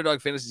 And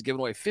Underdog Fantasy is giving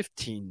away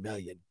 $15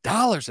 million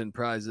in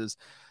prizes.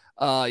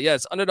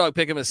 Yes, Underdog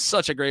Pick'em is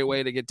such a great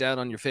way to get down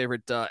on your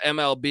favorite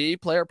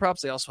MLB player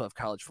props. They also have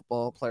college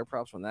football player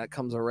props when that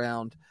comes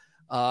around.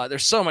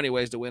 There's so many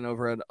ways to win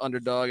over an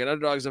Underdog, and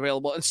Underdog is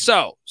available in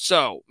so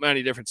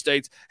many different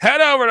states. Head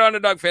over to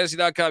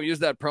UnderdogFantasy.com. Use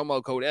that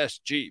promo code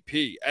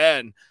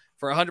SGPN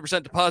for a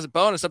 100% deposit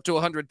bonus up to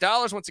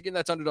 $100. Once again,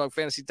 that's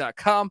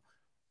UnderdogFantasy.com.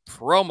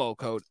 Promo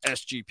code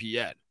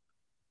SGPN.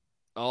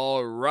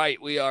 All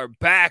right, we are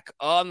back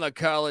on the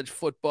college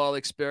football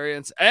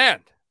experience,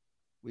 and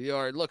we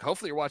are,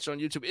 hopefully you're watching on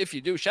YouTube. If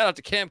you do, shout out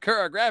to Cam Kerr,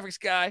 our graphics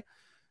guy.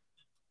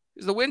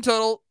 Is the win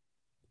total?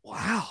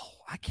 Wow,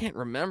 I can't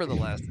remember the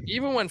last.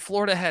 Even when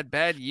Florida had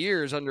bad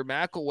years under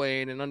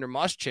McElwain and under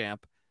Muschamp,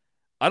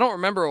 I don't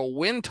remember a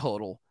win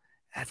total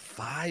at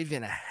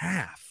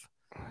 5.5.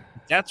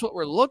 That's what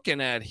we're looking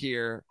at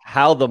here.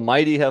 How the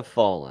mighty have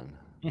fallen.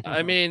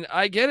 I mean,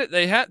 I get it.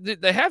 They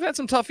have had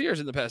some tough years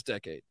in the past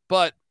decade,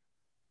 but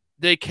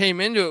they came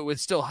into it with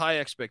still high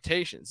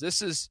expectations.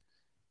 This is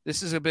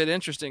a bit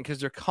interesting because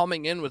they're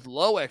coming in with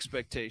low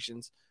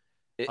expectations.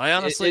 It's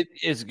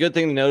a good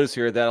thing to notice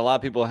here that a lot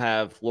of people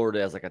have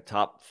Florida as like a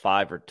top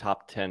 5 or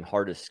top 10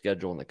 hardest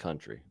schedule in the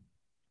country.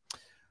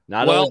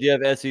 Not only do you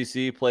have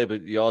SEC play,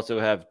 but you also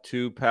have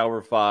 2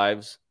 Power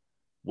 5s,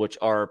 which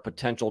are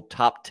potential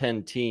top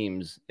 10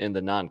 teams in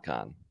the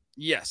non-con.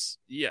 Yes.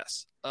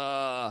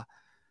 And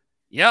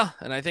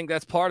I think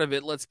that's part of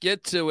it. Let's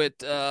get to it.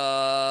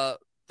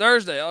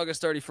 Thursday,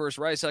 August 31st,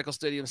 Rice Eccles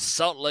Stadium,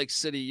 Salt Lake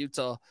City,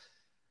 Utah.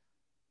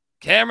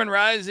 Cameron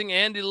Rising,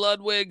 Andy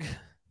Ludwig,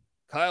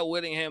 Kyle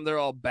Whittingham, they're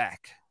all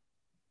back.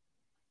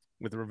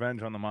 With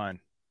revenge on the mind.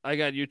 I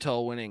got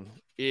Utah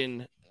winning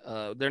in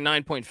they're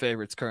 9-point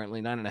favorites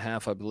currently,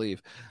 9.5, I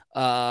believe.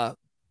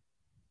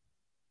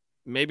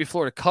 Maybe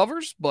Florida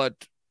covers, but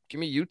give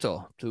me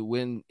Utah to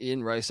win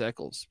in Rice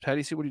Eccles.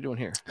 Patty C, what are you doing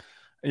here?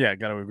 Yeah,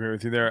 got to agree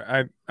with you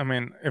there. I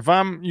mean, if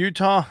I'm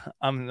Utah,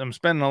 I'm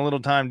spending a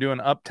little time doing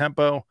up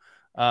tempo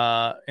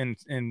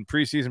in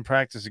preseason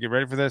practice to get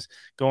ready for this.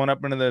 Going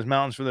up into those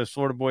mountains for those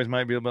Florida boys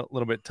might be a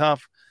little bit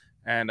tough,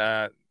 and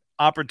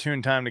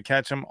opportune time to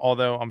catch them.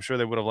 Although I'm sure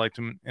they would have liked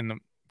them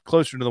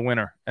closer to the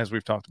winter, as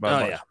we've talked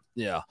about.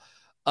 Yeah.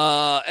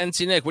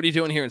 NC Nick, what are you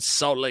doing here in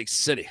Salt Lake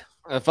City?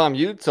 If I'm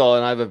Utah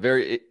and I have a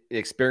very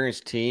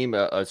experienced team,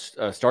 a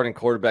starting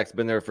quarterback's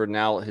been there for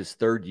now his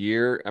 3rd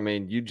year. I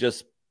mean, you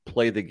just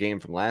play the game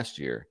from last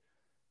year.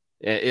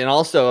 And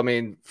also, I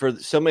mean, for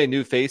so many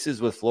new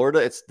faces with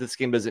Florida, this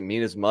game doesn't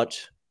mean as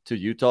much to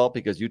Utah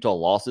because Utah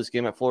lost this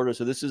game at Florida.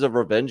 So this is a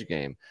revenge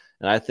game.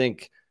 And I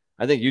think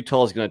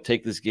Utah is going to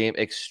take this game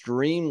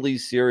extremely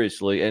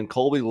seriously. And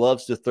Colby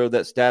loves to throw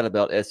that stat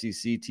about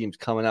SEC teams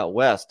coming out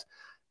west.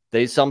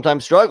 They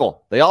sometimes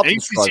struggle. They often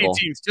struggle.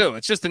 Teams too.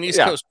 It's just an East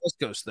Coast, West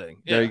Coast thing.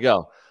 Yeah. There you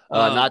go.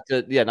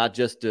 Not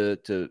just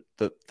to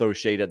throw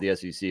shade at the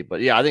SEC,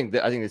 but yeah, I think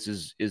this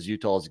is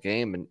Utah's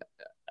game, and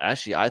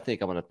actually, I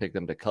think I'm going to pick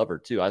them to cover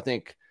too. I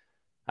think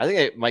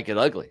it might get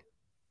ugly.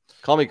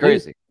 Call me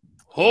crazy.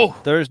 Oh,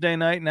 Thursday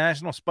night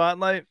national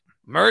spotlight.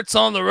 Mertz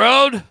on the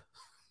road.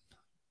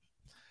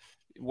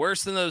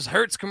 Worse than those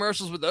Hertz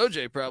commercials with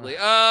OJ, probably.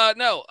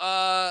 No.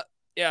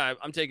 Yeah,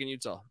 I'm taking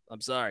Utah. I'm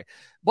sorry,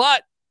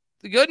 but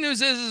the good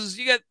news is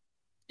you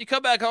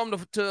come back home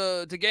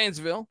to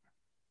Gainesville,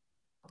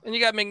 and you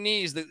got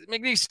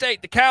McNeese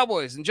State, the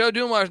Cowboys, and Joe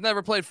Dumars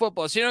never played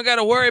football, so you don't got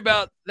to worry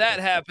about that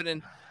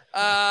happening.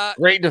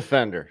 Great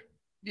defender.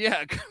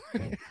 Yeah,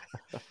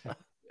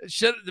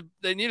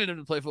 they needed him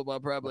to play football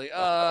probably.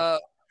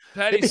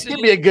 Patty C,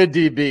 he'd be a good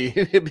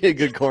DB. He'd be a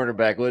good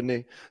cornerback, wouldn't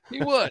he?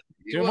 He would.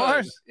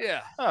 Dumars?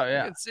 Yeah. Oh yeah.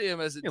 You can see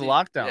him as a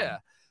lockdown. Yeah.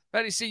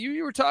 Patty C,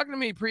 you were talking to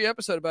me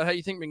pre-episode about how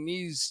you think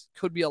McNeese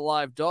could be a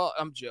live dog.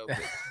 I'm joking.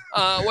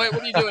 Wait,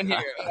 what are you doing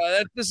here?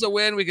 This is a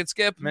win. We could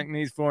skip.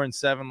 McNeese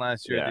 4-7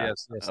 last year at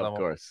the FCS level. Of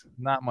course.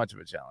 Not much of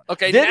a challenge.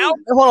 Okay,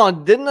 hold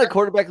on. Didn't the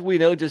quarterback we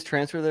know just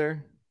transfer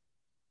there?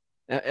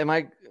 Am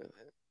I?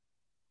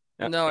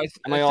 No,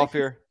 am I off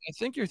here? I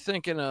think you're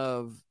thinking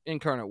of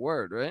Incarnate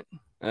Word, right?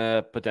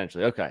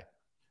 Potentially. Okay.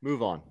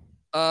 Move on.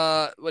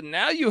 But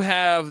now you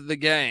have the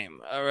game,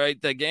 all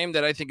right? The game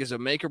that I think is a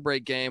make or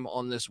break game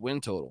on this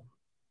win total.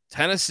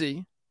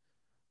 Tennessee,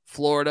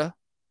 Florida,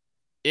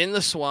 in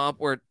the swamp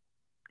where,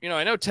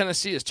 I know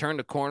Tennessee has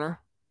turned a corner.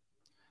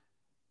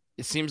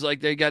 It seems like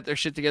they got their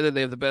shit together.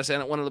 They have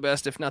one of the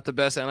best, if not the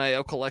best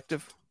NIL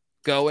collective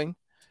going.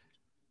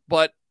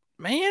 But,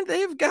 man,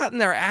 they've gotten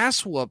their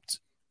ass whooped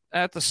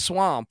at the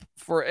Swamp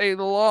for a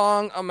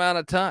long amount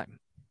of time.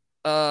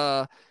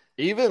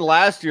 Even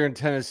last year in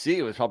Tennessee,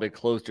 it was probably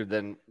closer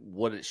than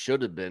what it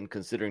should have been,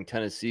 considering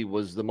Tennessee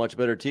was the much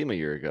better team a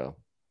year ago.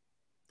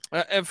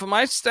 If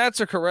my stats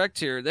are correct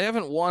here, they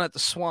haven't won at the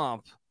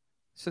Swamp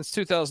since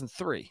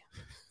 2003.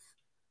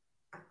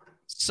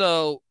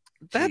 So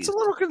that's a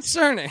little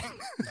concerning.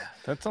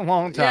 That's a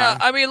long time. Yeah,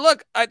 I mean,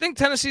 look, I think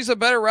Tennessee's a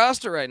better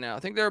roster right now. I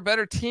think they're a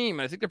better team.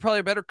 I think they're probably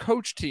a better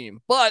coach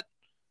team. But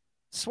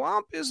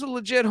Swamp is a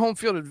legit home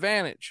field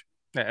advantage.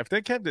 Yeah, if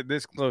they kept it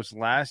this close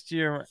last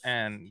year,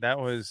 and that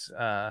was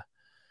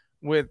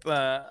with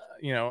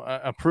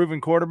a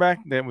proven quarterback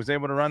that was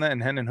able to run that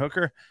in Hendon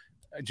Hooker,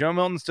 Joe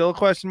Milton's still a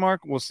question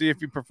mark. We'll see if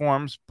he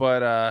performs.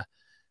 But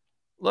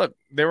look,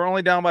 they were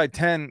only down by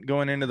 10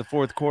 going into the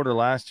fourth quarter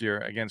last year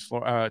against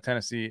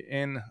Tennessee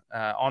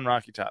on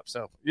Rocky Top.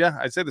 So yeah,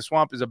 I'd say the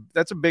Swamp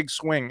that's a big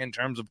swing in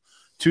terms of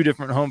two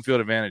different home field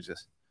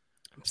advantages.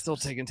 I'm still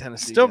taking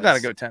Tennessee. Still got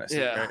to go Tennessee.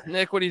 Yeah. Right?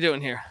 Nick, what are you doing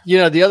here?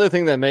 The other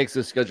thing that makes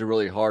this schedule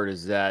really hard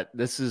is that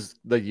this is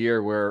the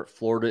year where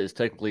Florida is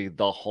technically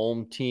the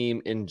home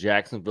team in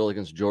Jacksonville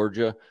against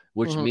Georgia,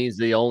 which means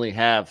they only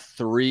have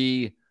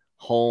 3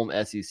 home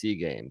SEC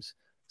games.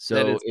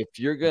 So if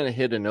you're going to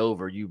hit an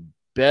over, you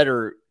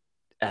better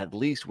at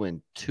least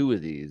win 2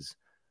 of these.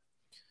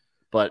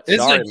 But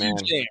it's sorry, a huge man.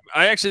 game.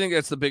 I actually think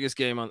that's the biggest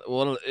game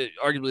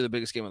arguably the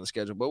biggest game on the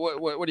schedule. But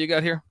what do you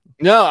got here?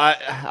 No,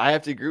 I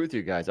have to agree with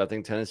you guys. I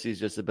think Tennessee's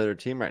just a better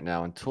team right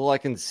now. Until I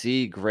can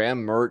see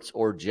Graham Mertz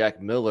or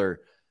Jack Miller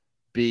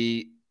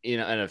be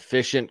an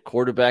efficient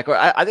quarterback, or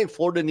I think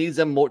Florida needs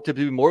them to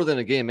be more than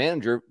a game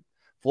manager.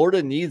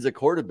 Florida needs a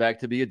quarterback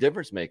to be a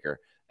difference maker,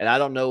 and I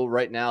don't know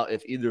right now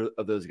if either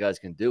of those guys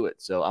can do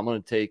it. So I'm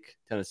going to take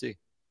Tennessee.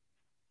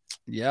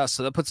 Yeah,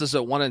 so that puts us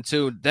at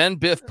 1-2. Then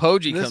Biff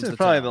Poggi comes. This is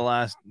probably the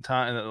last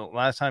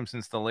time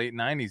since the late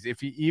 '90s,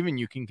 if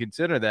you can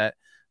consider that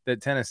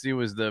Tennessee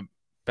was the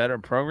better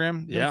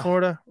program than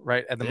Florida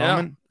right at the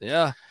moment.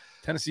 Yeah,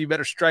 Tennessee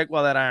better strike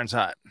while that iron's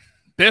hot.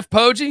 Biff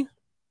Poggi,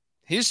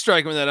 he's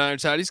striking with that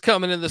iron's hot. He's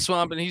coming in the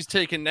Swamp and he's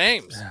taking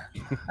names.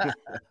 All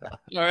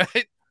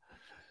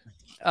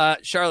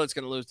right, Charlotte's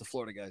going to lose to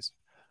Florida, guys.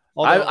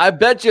 I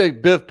bet you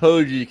Biff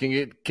Poggi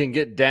can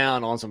get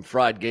down on some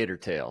fried gator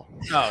tail.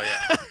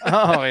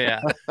 Oh yeah.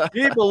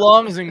 He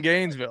belongs in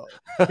Gainesville.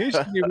 He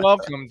should be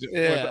welcomed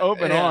with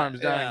open arms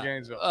down in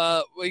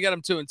Gainesville. We got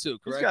him 2-2,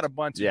 correct? He's got a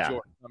bunch of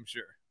Jordans, I'm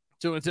sure.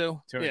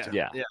 2-2? 2-2.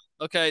 Yeah.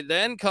 Okay,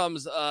 then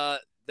comes the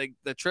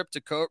trip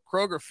to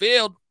Kroger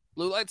Field,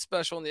 blue light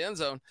special in the end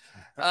zone.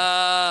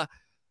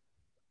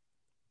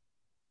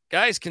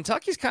 Guys,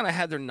 Kentucky's kind of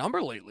had their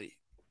number lately.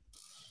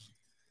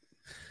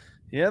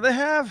 Yeah, they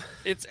have.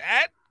 It's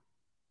at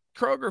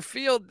Kroger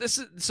Field.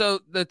 So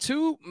the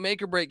 2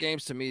 make or break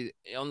games to me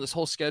on this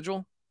whole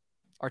schedule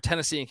are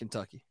Tennessee and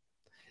Kentucky.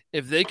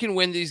 If they can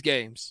win these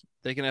games,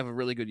 they can have a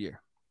really good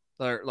year.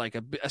 Or like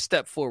a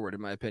step forward,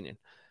 in my opinion.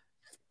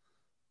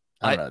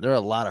 I don't know. There are a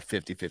lot of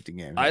 50-50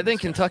 games. I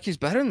think Kentucky's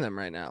better than them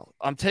right now.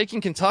 I'm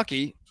taking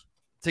Kentucky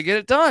to get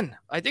it done.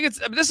 I think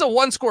this is a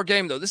 1-score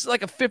game, though. This is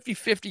like a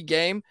 50-50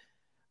 game.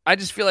 I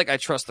just feel like I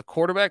trust the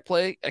quarterback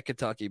play at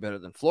Kentucky better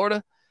than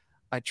Florida.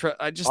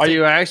 Are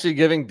you actually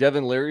giving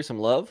Devin Leary some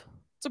love?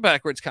 It's a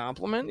backwards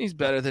compliment. He's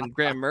better than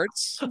Graham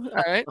Mertz. All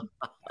right.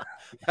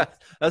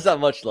 That's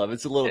not much love.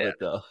 It's a little bit,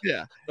 though.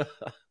 Yeah.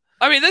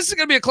 I mean, this is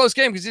going to be a close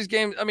game because these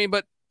games,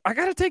 but I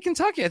got to take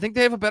Kentucky. I think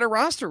they have a better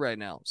roster right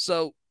now.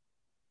 So,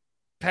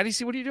 Patty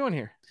C, what are you doing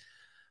here?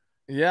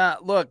 Yeah,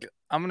 look,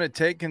 I'm going to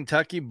take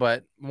Kentucky,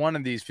 but one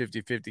of these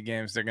 50-50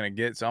 games they're going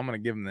to get, so I'm going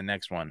to give them the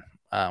next one.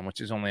 Which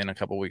is only in a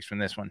couple weeks from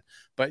this one.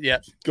 But yeah,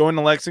 going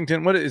to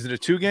Lexington. What is it? A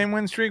 2-game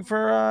win streak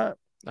for I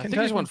Kentucky?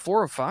 think he's won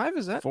 4 or 5.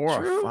 Is that 4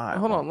 true? or 5?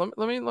 Hold on.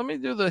 Let me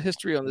do the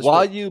history on this.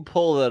 While you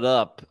pull that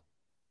up,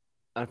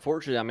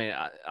 unfortunately,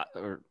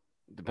 or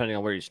depending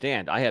on where you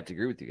stand, I have to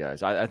agree with you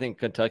guys. I think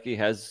Kentucky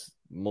has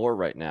more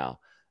right now.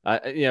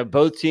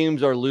 Both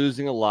teams are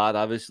losing a lot.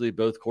 Obviously,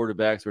 both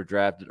quarterbacks were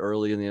drafted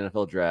early in the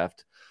NFL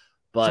draft.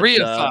 But 3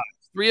 of 5.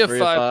 3 of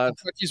 5.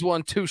 Kentucky's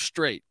won 2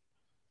 straight.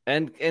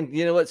 And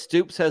you know what?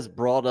 Stoops has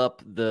brought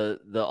up the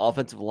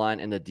offensive line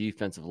and the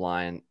defensive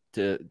line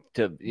to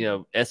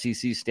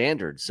SEC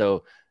standards.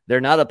 So they're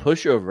not a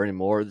pushover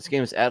anymore. This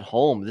game is at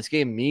home. This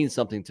game means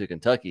something to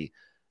Kentucky.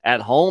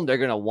 At home, they're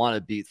going to want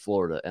to beat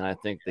Florida, and I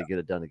think they get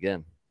it done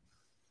again.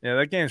 Yeah,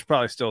 that game's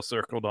probably still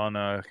circled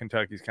on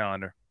Kentucky's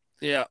calendar.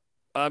 Yeah,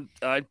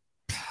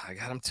 I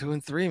got them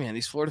 2-3, man.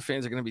 These Florida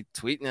fans are going to be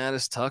tweeting at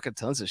us, talking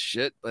tons of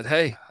shit. But,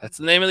 hey, that's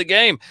the name of the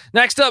game.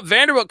 Next up,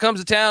 Vanderbilt comes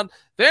to town.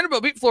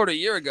 Vanderbilt beat Florida a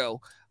year ago.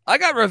 I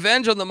got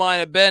revenge on the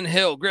mind at Ben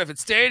Hill, Griffith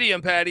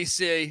Stadium, Patty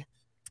C.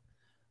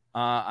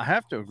 I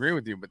have to agree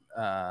with you, but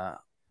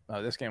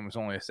this game was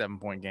only a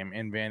 7-point game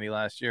in Vandy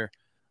last year.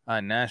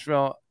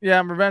 Nashville,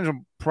 yeah, revenge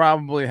will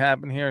probably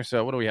happen here.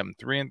 So what do we have?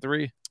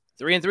 3-3?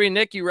 3-3,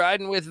 Nick, you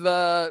riding with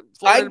Florida?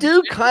 I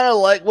do kind of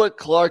like what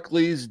Clark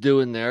Lee's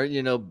doing there.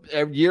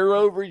 Year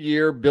over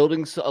year,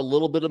 building a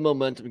little bit of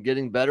momentum,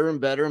 getting better and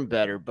better and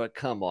better. But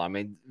come on, I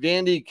mean,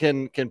 Vandy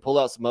can pull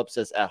out some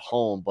upsets at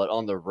home, but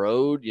on the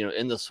road,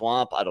 in the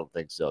swamp, I don't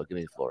think so. Give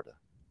me Florida.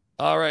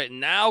 All right,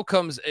 now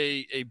comes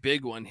a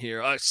big one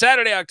here.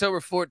 Saturday, October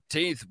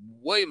 14th,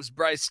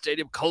 Williams-Brice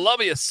Stadium,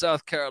 Columbia,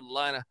 South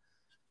Carolina.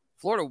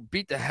 Florida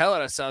beat the hell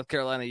out of South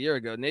Carolina a year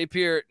ago.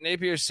 Napier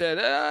said,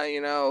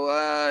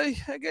 I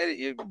get it.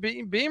 You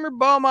Beamer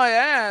ball my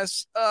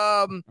ass.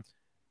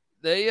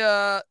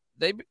 They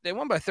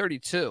won by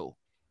 32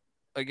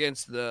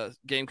 against the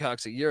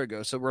Gamecocks a year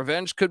ago. So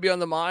revenge could be on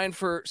the mind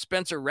for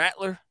Spencer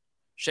Rattler,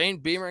 Shane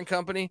Beamer and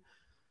company.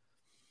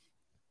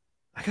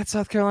 I got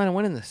South Carolina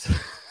winning this.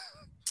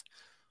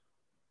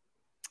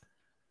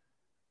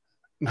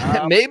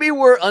 Maybe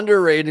we're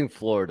underrating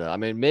Florida. I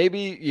mean,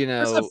 maybe,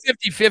 It's a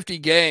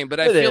 50-50 game, but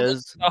I feel like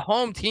a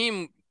home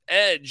team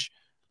edge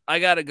I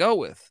got to go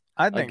with.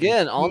 I think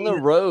again, on the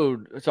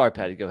road. Sorry,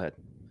 Patty, go ahead.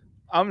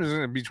 I'm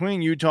just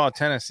between Utah,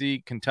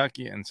 Tennessee,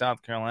 Kentucky, and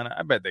South Carolina.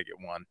 I bet they get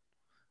one.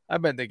 I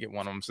bet they get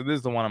one of them. So this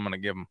is the one I'm going to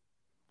give them.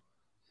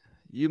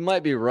 You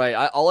might be right.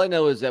 All I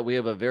know is that we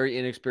have a very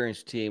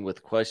inexperienced team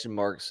with question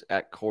marks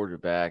at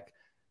quarterback,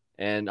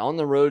 and on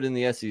the road in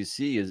the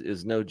SEC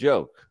is no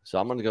joke. So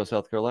I'm going to go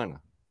South Carolina.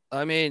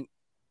 I mean,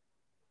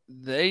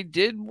 they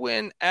did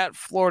win at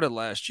Florida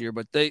last year,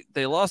 but they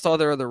lost all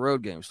their other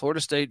road games. Florida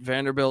State,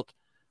 Vanderbilt,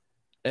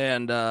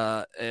 and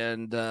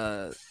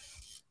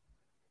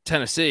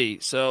Tennessee.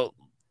 So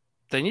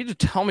they need to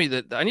tell me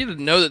that I need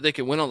to know that they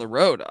can win on the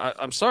road.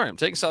 I'm sorry. I'm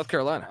taking South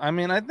Carolina. I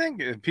mean, I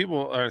think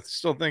people are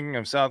still thinking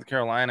of South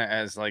Carolina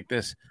as like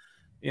this,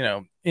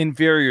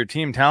 inferior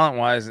team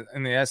talent-wise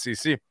in the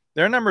SEC.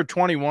 They're number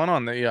 21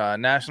 on the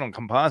national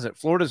composite.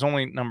 Florida's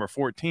only number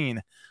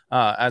 14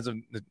 as of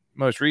the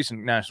most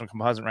recent national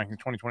composite ranking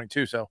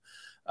 2022. So,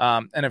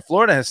 and if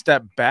Florida has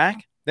stepped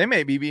back, they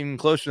may be even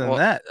closer than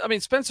that. I mean,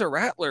 Spencer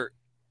Rattler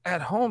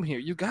at home here,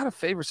 you got to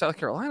favor South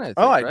Carolina.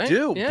 I think, I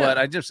do. Yeah. But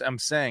I'm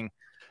saying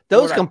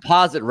those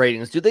composite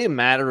ratings, do they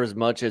matter as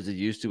much as it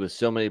used to with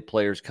so many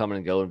players coming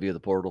and going via the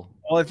portal?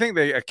 Well, I think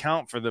they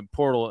account for the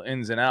portal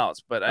ins and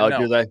outs, but I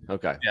know. Do they?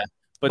 Okay. Yeah.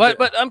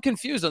 But I'm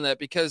confused on that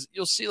because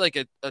you'll see like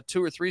a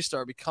 2 or 3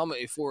 star become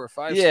a 4 or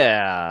 5 star.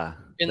 Yeah.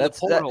 In the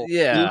portal.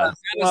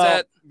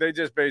 They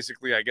just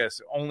basically, I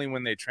guess, only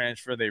when they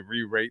transfer, they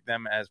re-rate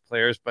them as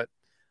players. But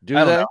do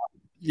they?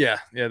 Yeah,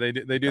 they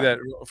do that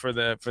for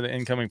the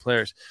incoming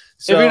players.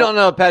 So, if you don't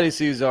know, Patty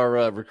C's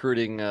our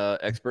recruiting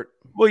expert.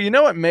 Well, you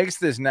know what makes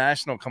this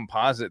national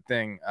composite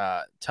thing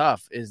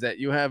tough is that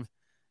you have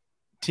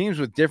teams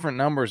with different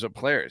numbers of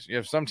players. You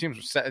have some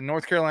teams.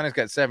 North Carolina's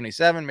got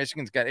 77.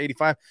 Michigan's got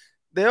 85.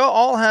 They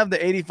all have the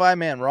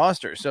 85-man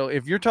roster. So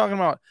if you're talking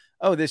about,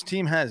 this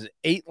team has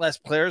 8 less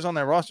players on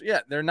their roster,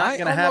 they're not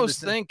going to have. I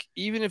almost think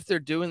even if they're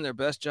doing their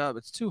best job,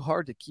 it's too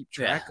hard to keep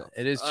track of.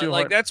 It is too hard.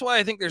 Like that's why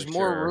I think there's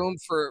more room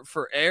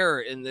for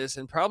error in this,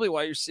 and probably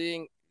why you're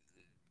seeing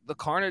the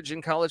carnage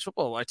in college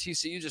football. Why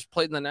TCU just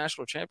played in the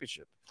national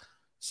championship.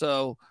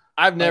 So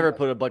I've never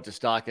put a bunch of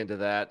stock into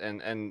that,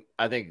 and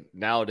I think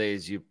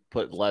nowadays you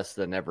put less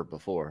than ever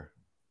before.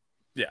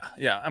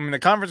 Yeah. I mean, the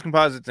conference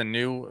composite's a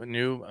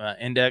new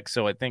index,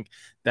 so I think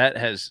that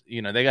has,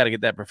 they got to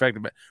get that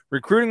perfected. But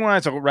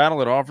recruiting-wise, I'll rattle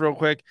it off real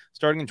quick.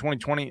 Starting in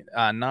 2020,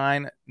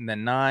 9, and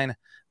then 9,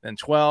 then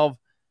 12,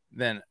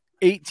 then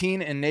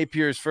 18 in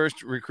Napier's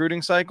first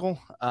recruiting cycle.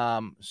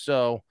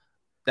 So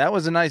that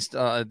was a nice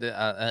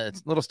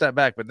little step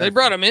back. But they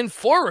brought him in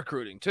for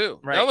recruiting, too.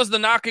 Right. That was the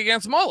knock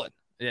against Mullen.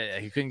 Yeah,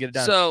 he couldn't get it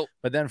done. So,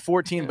 but then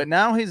 14, but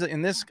now he's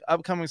in this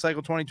upcoming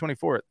cycle,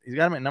 2024. He's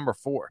got him at number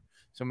 4.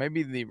 So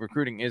maybe the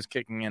recruiting is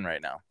kicking in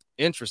right now.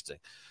 Interesting.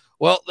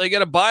 Well, they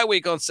get a bye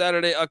week on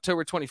Saturday,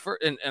 October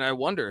 21st. And I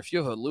wonder if you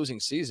have a losing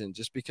season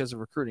just because of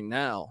recruiting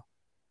now,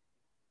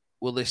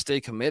 will they stay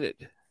committed?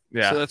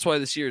 Yeah. So that's why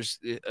this year's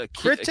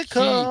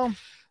critical.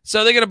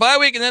 So they get a bye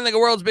week and then the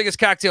world's biggest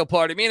cocktail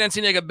party. Me and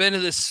NC Nick have been to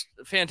this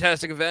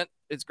fantastic event.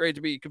 It's great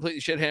to be completely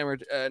shit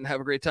hammered and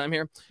have a great time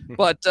here.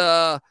 But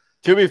to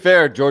be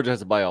fair, Georgia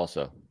has a bye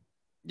also.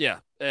 Yeah,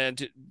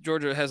 and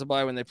Georgia has a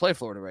bye when they play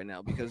Florida right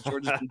now because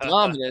Georgia's been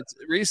dominant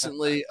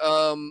recently.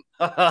 Oh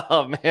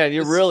man,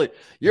 you're really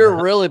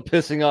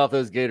pissing off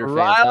those Gator fans.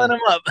 Riling them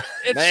up.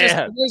 It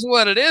is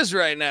what it is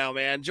right now,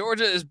 man.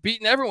 Georgia is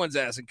beating everyone's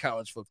ass in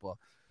college football.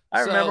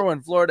 I remember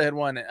when Florida had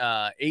won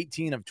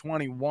 18 of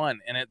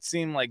 21, and it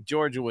seemed like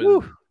Georgia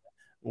was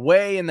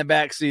way in the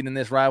backseat in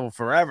this rival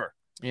forever.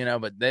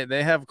 But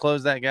they have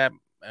closed that gap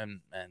and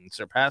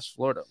surpassed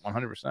Florida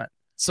 100%.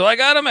 So I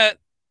got them at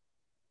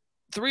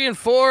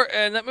 3-4,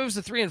 and that moves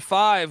to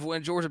 3-5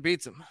 when Georgia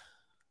beats them.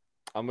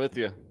 I'm with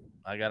you.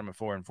 I got them at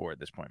 4-4 at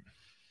this point.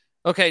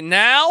 Okay,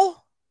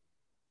 now,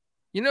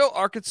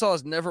 Arkansas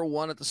has never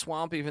won at the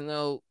Swamp, even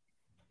though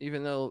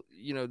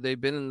they've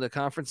been in the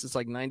conference since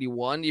like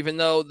 91, even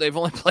though they've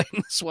only played in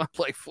the Swamp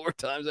like 4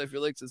 times, I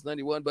feel like, since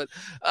 91, but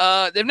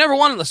they've never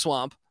won in the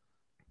Swamp.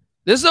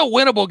 This is a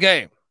winnable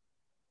game.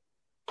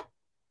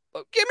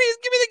 Give me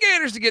the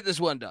Gators to get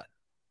this one done.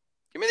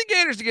 Give me the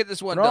Gators to get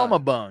this one Throw done. them a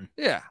bone.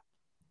 Yeah.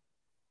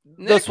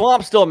 The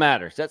swamp still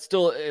matters. That's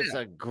still it's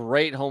a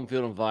great home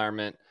field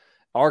environment.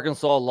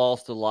 Arkansas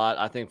lost a lot.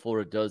 I think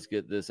Florida does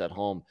get this at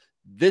home.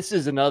 This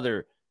is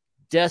another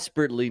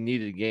desperately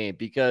needed game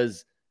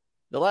because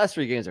the last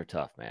 3 games are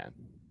tough, man.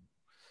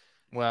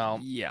 Well,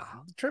 yeah.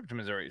 The trip to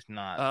Missouri is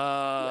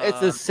not. It's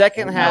the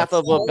second half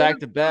of a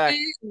back-to-back.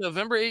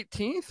 November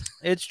 18th.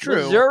 It's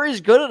true. Missouri's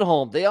good at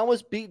home. They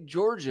almost beat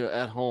Georgia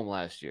at home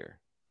last year.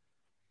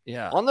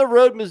 Yeah. On the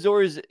road,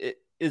 Missouri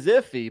is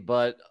iffy,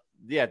 but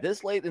yeah,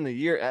 this late in the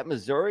year at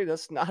Missouri,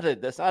 that's not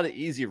an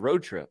easy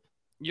road trip.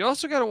 You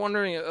also got to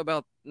wondering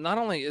about not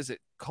only is it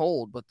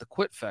cold, but the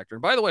quit factor.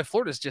 And by the way,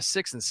 Florida's just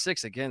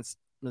 6-6 against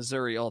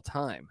Missouri all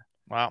time.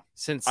 Wow.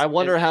 Since I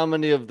wonder how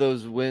many of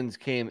those wins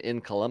came in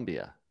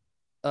Columbia.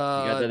 You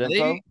got that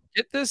info?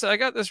 Get this. I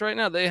got this right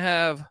now. They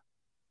have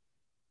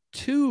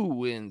 2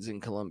 wins in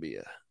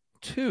Columbia,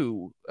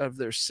 2 of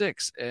their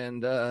 6,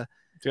 and the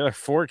other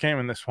 4 came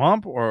in the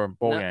swamp or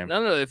bowl game.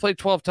 No. They played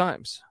 12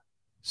 times,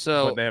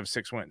 so but they have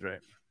 6 wins,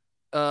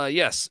 right?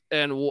 Yes,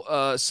 and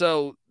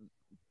so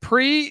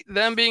pre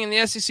them being in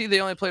the SEC, they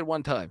only played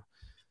 1 time.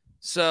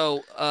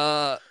 So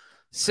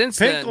since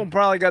Pinkel then,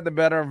 probably got the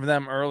better of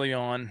them early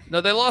on. No,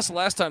 they lost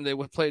last time they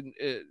played.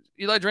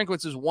 Eli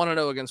Drinkwitz is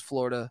 1-0 against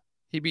Florida.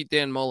 He beat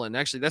Dan Mullen.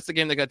 Actually, that's the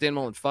game that got Dan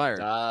Mullen fired.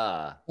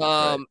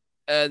 Right.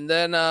 And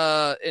then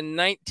in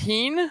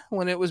 19,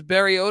 when it was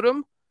Barry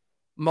Odom,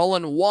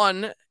 Mullen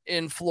won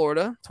in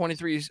Florida,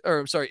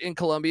 in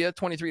Columbia,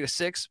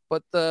 23-6.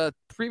 But the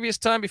previous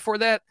time before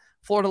that,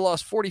 Florida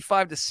lost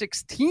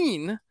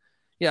 45-16.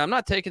 Yeah, I'm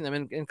not taking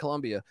them in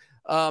Columbia.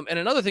 And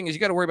another thing is you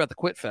got to worry about the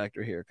quit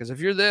factor here, because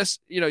if you're this,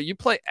 you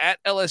play at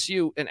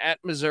LSU and at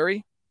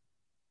Missouri.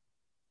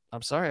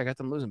 I'm sorry, I got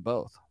them losing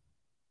both.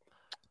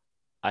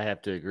 I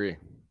have to agree.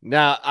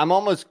 Now, I'm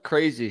almost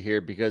crazy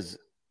here because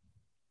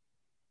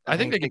I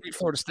think they can beat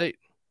Florida State.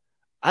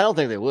 I don't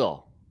think they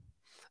will.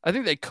 I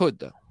think they could,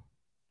 though.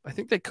 I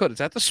think they could.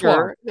 It's at the Swamp.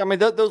 Sure. I mean,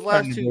 those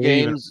last 2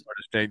 games,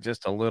 Florida State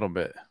just a little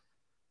bit.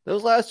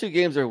 Those last 2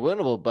 games are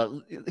winnable, but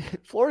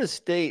Florida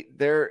State,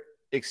 their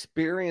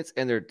experience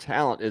and their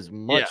talent is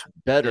much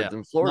better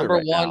than Florida number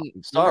right one, now.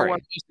 I'm sorry. Number 1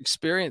 most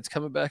experience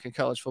coming back in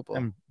college football.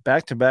 And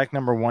back-to-back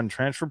number 1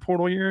 transfer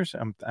portal years,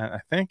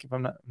 I think, if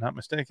I'm not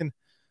mistaken.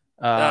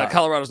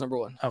 Colorado's number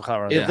 1. Oh,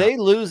 Colorado. If they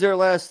lose their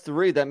last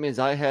 3, that means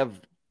I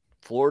have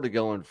Florida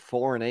going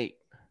 4-8.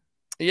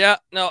 Yeah,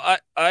 no,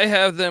 I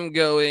have them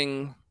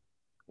going.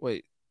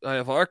 Wait, I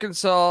have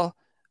Arkansas,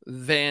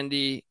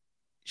 Vandy,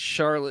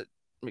 Charlotte,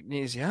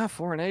 McNeese. Yeah,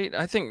 4-8.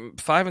 I think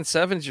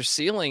 5-7 is your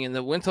ceiling, and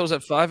the win total's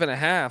at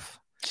 5.5.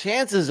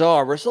 Chances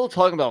are, we're still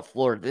talking about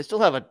Florida. They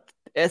still have a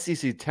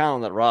SEC talent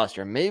on that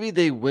roster. Maybe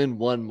they win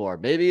 1 more.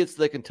 Maybe it's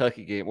the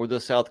Kentucky game or the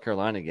South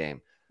Carolina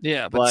game.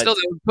 Yeah, but still,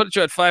 they would put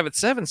you at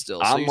 5-7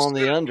 still. I'm on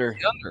the under.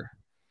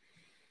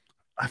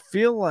 I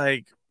feel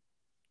like,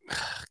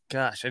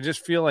 gosh, I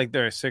just feel like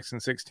they're a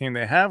 6-6 team.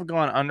 They have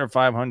gone under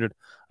 500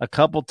 a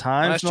couple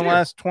times in the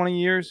last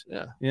 20 years.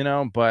 Yeah,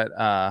 but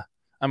I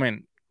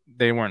mean,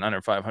 they weren't under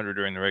 500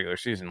 during the regular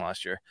season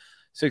last year.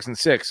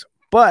 6-6,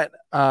 but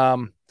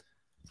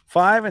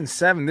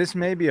 5-7. This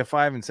may be a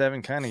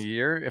 5-7 kind of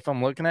year if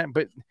I'm looking at it.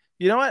 But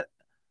you know what?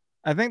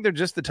 I think they're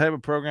just the type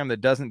of program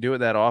that doesn't do it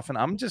that often.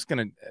 I'm just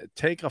going to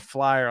take a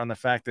flyer on the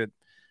fact that,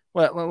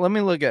 well, let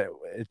me look at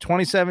it.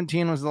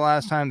 2017 was the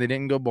last time they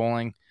didn't go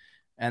bowling,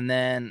 and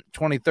then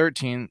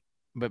 2013.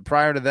 But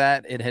prior to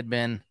that, it had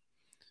been.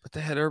 But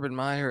they had Urban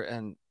Meyer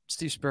and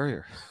Steve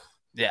Spurrier.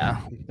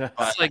 Yeah.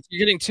 It's like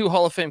you're getting 2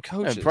 Hall of Fame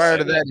coaches. And prior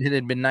to that, it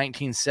had been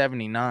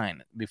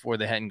 1979 before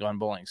they hadn't gone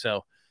bowling.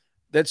 So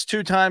that's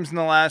 2 times in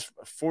the last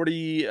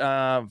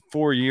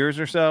 44 years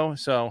or so.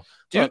 So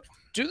do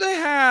they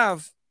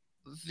have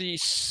the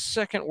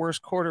second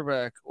worst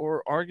quarterback,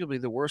 or arguably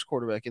the worst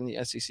quarterback in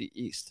the SEC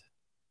East?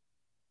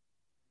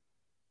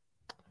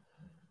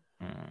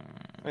 I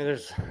mean,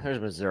 there's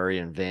Missouri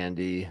and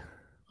Vandy.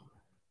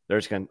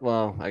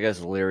 I guess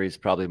Leary's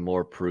probably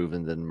more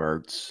proven than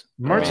Mertz.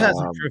 Mertz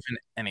hasn't proven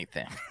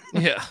anything.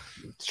 Yeah,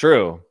 it's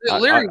true.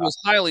 Leary was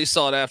highly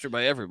sought after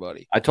by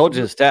everybody. I told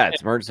you his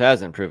stats. Mertz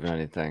hasn't proven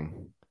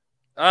anything.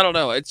 I don't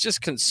know. It's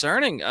just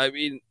concerning. I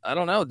mean, I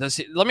don't know.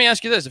 Let me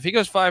ask you this: if he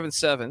goes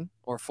 5-7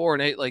 or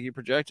 4-8 like you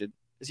projected,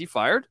 is he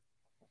fired?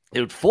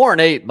 Dude,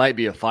 4-8 might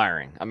be a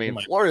firing. I mean,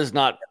 Florida's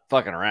not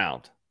fucking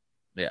around.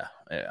 Yeah.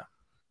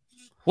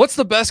 What's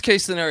the best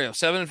case scenario?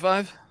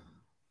 7-5?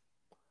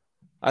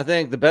 I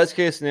think the best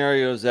case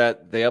scenario is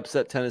that they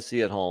upset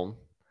Tennessee at home.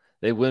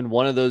 They win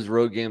one of those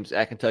road games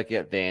at Kentucky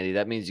at Vandy.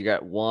 That means you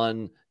got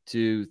 1,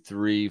 2,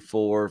 3,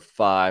 4,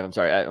 5. I'm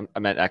sorry, I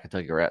meant at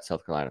Kentucky or at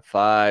South Carolina.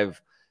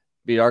 5.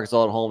 Beat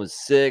Arkansas at home is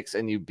 6,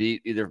 and you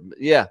beat either.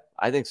 Yeah,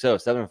 I think so.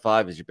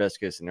 7-5 is your best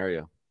case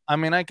scenario. I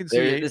mean, I can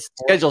see this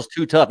schedule's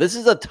too tough. This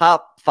is a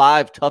top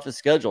 5 toughest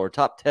schedule or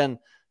top 10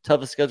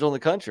 toughest schedule in the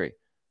country.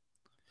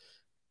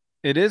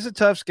 It is a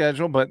tough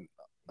schedule, but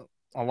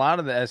a lot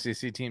of the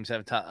SEC teams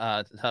have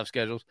tough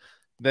schedules.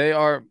 They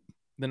are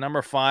the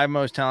number 5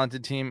 most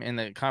talented team in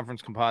the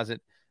conference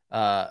composite.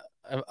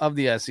 of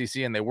the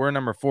SEC, and they were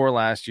number 4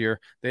 last year.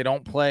 They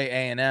don't play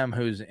A&M,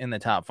 who's in the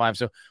top 5.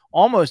 So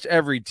almost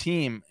every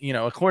team,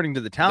 according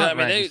to the talent,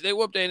 they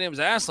whooped A&M's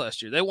ass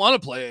last year. They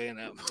want to play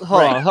A&M.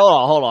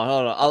 Hold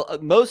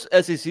on. Most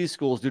SEC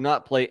schools do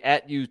not play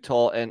at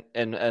Utah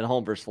and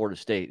home versus Florida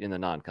State in the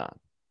non-con.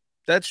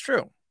 That's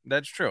true.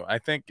 I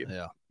think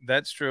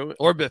that's true.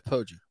 Or Biff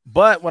Poggi.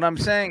 But what I'm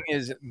saying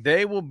is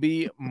they will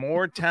be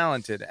more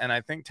talented, and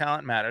I think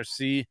talent matters.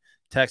 See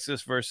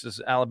Texas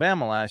versus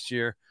Alabama last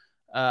year.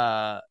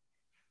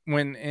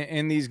 When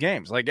in these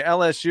games, like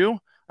LSU,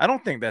 I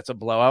don't think that's a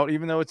blowout,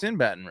 even though it's in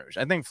Baton Rouge.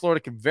 I think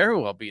Florida could very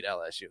well beat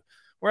LSU.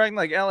 We're acting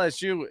like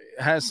LSU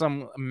has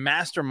some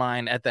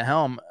mastermind at the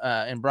helm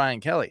in Brian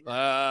Kelly. He's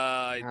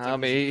got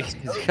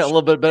a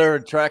little bit better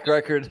track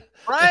record.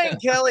 Brian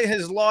Kelly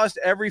has lost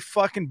every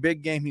fucking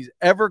big game he's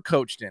ever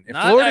coached in.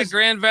 Not at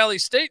Grand Valley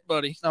State,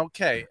 buddy.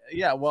 Okay,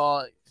 yeah,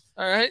 well.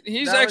 All right,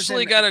 he's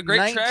actually got a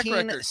great track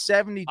record.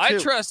 72. I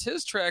trust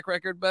his track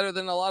record better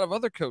than a lot of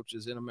other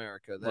coaches in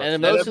America. And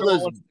in most of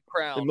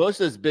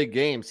those big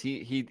games,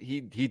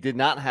 he did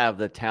not have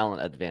the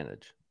talent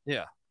advantage.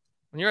 Yeah,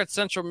 when you're at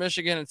Central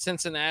Michigan and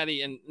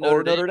Cincinnati and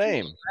Notre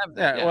Dame.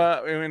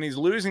 Well, when he's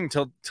losing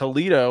to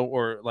Toledo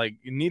or like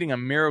needing a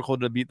miracle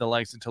to beat the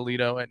likes of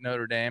Toledo at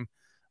Notre Dame,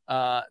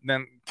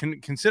 then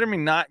consider me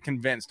not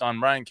convinced on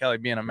Brian Kelly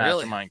being a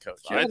mastermind coach.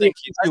 I think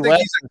he's a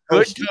good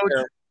coach.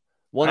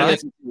 Won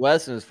against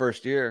West in his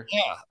first year.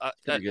 Yeah.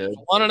 Good.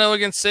 Want to know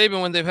against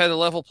Saban when they've had a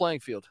level playing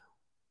field.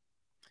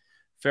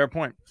 Fair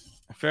point.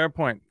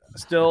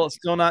 Still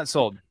not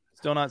sold.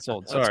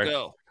 Sorry.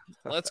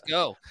 Let's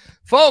go.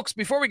 Folks,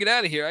 before we get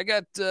out of here, I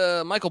got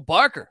Michael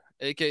Barker,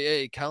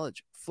 a.k.a.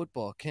 College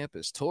Football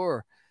Campus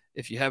Tour.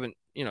 If you haven't,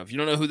 if you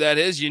don't know who that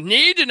is, you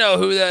need to know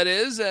who that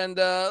is. And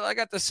I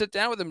got to sit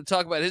down with him and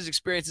talk about his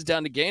experiences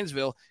down to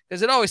Gainesville,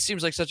 because it always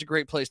seems like such a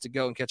great place to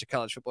go and catch a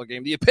college football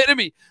game, the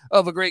epitome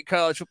of a great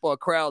college football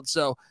crowd.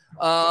 So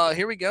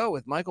here we go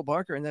with Michael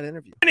Barker in that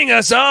interview. Joining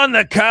us on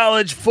the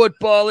College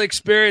Football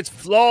Experience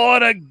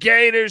Florida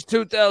Gators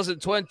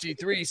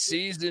 2023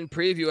 season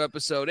preview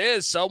episode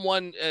is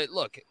someone,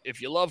 look,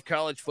 if you love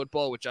college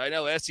football, which I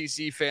know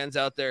SEC fans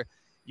out there,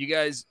 you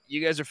guys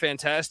are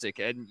fantastic,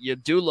 and you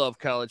do love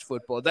college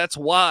football. That's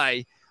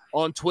why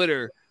on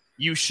Twitter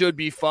you should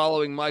be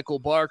following Michael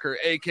Barker,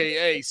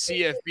 a.k.a.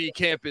 CFB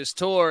Campus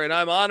Tour, and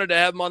I'm honored to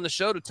have him on the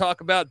show to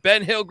talk about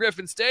Ben Hill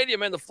Griffin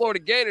Stadium and the Florida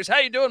Gators. How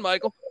you doing,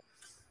 Michael?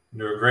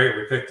 Doing great.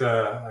 We picked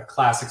a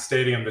classic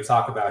stadium to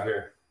talk about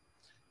here.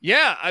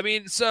 Yeah, I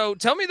mean, so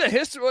tell me the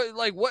history,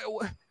 like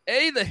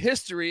the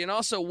history, and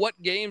also what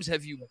games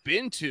have you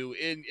been to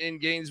in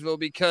Gainesville,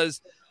 because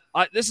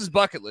this is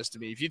bucket list to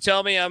me. If you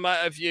tell me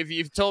if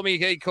you've told me,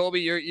 hey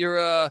Colby,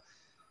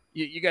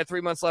 you got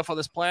 3 months left on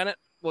this planet,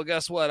 well,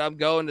 guess what? I'm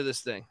going to this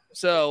thing.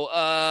 So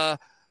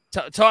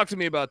talk to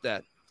me about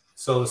that.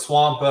 So the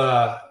Swamp,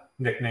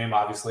 nickname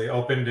obviously,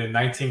 opened in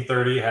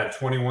 1930, had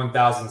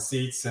 21,000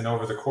 seats, and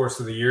over the course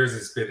of the years,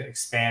 it's been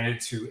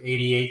expanded to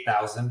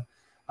 88,000.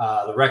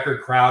 The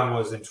record crowd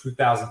was in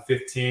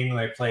 2015 when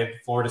they played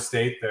Florida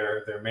State,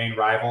 their main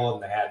rival,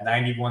 and they had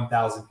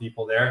 91,000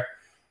 people there.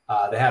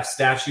 They have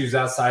statues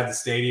outside the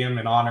stadium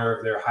in honor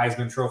of their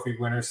Heisman Trophy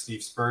winners,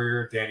 Steve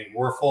Spurrier, Danny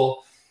Werfel,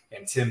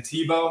 and Tim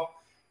Tebow.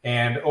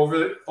 And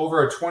over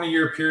a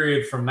 20-year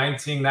period from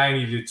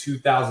 1990 to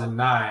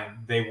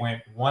 2009, they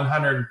went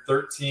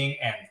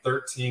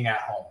 113-13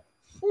 at home.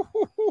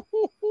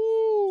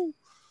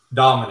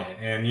 Dominant.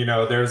 And,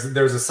 there's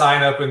a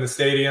sign up in the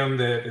stadium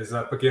that is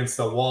up against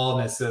the wall,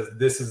 and it says,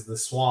 "This is the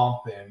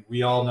Swamp." And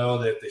we all know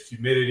that the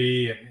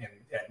humidity and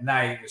at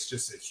night is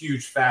just a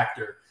huge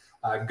factor.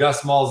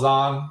 Gus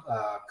Malzahn,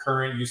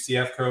 current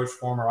UCF coach,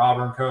 former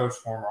Auburn coach,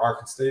 former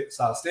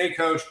Arkansas State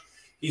coach,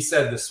 he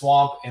said the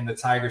Swamp and the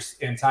Tiger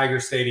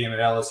Stadium at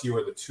LSU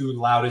are the 2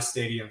 loudest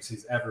stadiums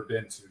he's ever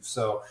been to.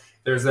 So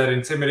there's that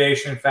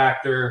intimidation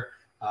factor.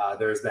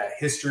 There's that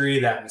history,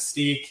 that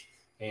mystique.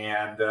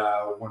 And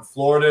when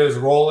Florida is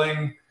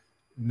rolling,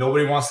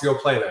 nobody wants to go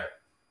play there.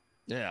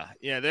 Yeah.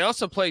 They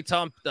also play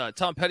Tom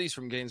Petty's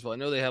from Gainesville. I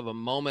know they have a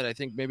moment, I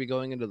think maybe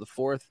going into the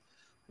 4th,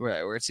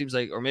 where it seems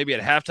like, or maybe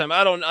at halftime.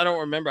 I don't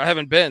remember. I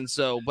haven't been,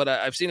 but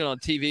I've seen it on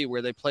TV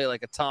where they play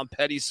like a Tom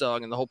Petty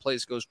song and the whole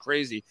place goes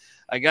crazy.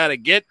 I got to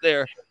get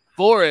there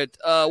for it.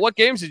 What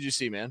games did you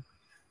see, man?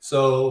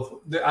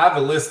 So I have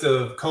a list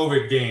of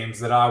COVID games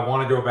that I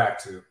want to go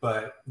back to,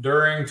 but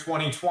during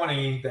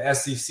 2020, the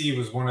SEC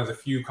was one of the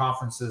few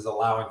conferences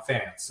allowing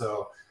fans.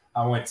 So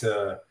I went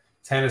to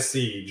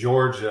Tennessee,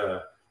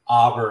 Georgia,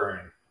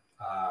 Auburn,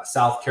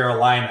 South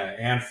Carolina,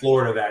 and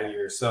Florida that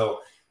year.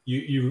 So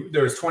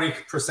there's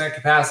 20%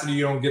 capacity.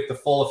 You don't get the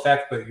full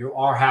effect, but you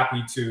are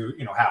happy to,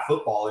 have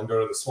football and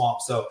go to the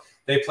Swamp. So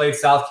they played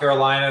South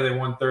Carolina. They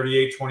won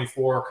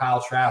 38-24.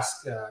 Kyle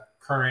Trask,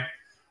 current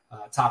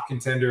top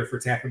contender for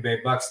Tampa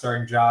Bay Bucs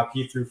starting job.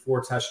 He threw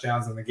 4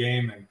 touchdowns in the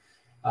game. And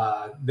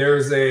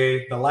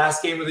the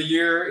last game of the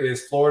year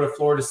is Florida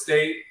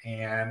State.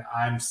 And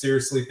I'm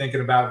seriously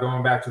thinking about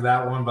going back to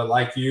that one. But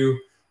like you,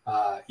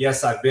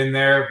 yes, I've been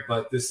there,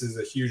 but this is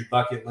a huge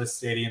bucket list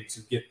stadium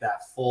to get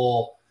that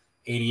full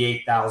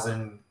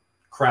 88,000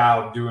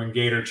 crowd doing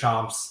Gator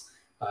chomps.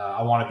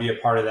 I want to be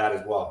a part of that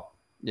as well.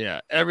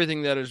 Yeah,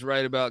 everything that is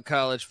right about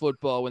college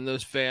football when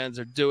those fans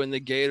are doing the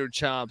Gator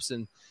chomps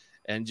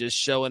and just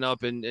showing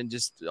up and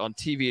just on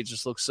TV, it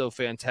just looks so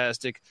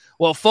fantastic.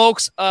 Well,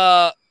 folks,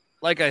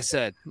 like I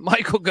said,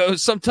 Michael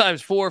goes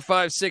sometimes 4,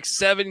 5, 6,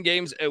 7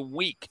 games a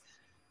week.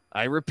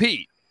 I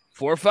repeat,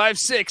 4, 5,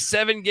 6,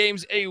 7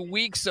 games a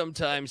week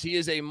sometimes. He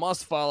is a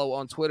must follow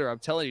on Twitter. I'm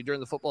telling you, during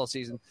the football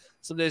season,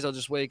 some days I'll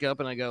just wake up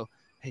and I go,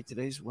 hey,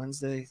 today's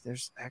Wednesday.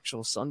 There's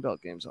actual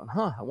Sunbelt games on.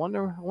 I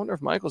wonder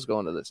if Michael's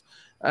going to this.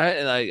 All right,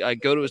 and I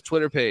go to his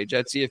Twitter page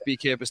at CFB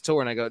Campus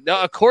Tour, and I go,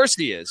 no, of course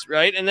he is,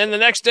 right? And then the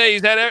next day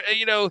he's at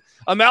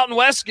a Mountain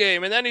West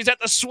game, and then he's at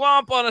the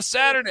Swamp on a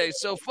Saturday.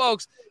 So,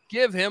 folks,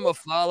 give him a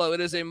follow.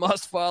 It is a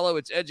must follow.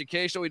 It's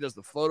educational. He does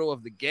the photo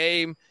of the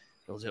game.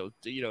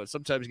 He'll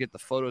sometimes get the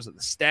photos of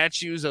the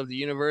statues of the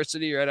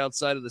university right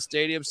outside of the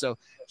stadium. So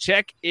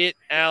check it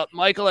out.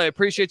 Michael, I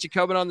appreciate you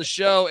coming on the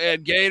show.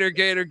 And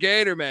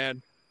Gator,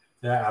 man.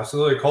 Yeah,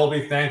 absolutely.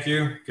 Colby, thank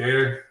you.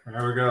 Gator,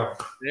 there we go.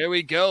 There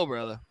we go,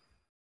 brother.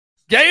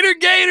 Gator,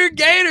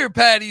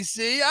 Patty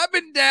C. I've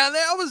been down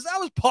there. I was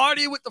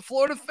partying with the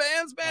Florida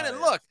fans, man. And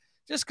look,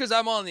 just because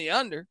I'm on the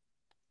under,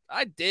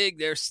 I dig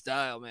their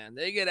style, man.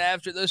 They get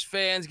after, those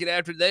fans get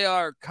after. They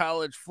are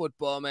college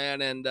football,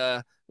 man. And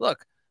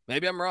look,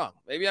 maybe I'm wrong.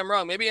 Maybe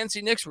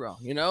NC Nick's wrong,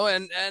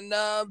 And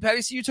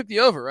Patty C, you took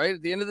the over, right?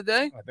 At the end of the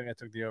day? I think I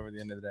took the over at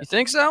the end of the day. You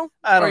think so?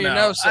 I don't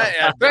know. So?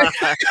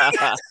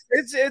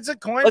 It's a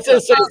coin. Let's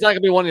just say it's not going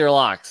to be one of your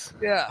locks.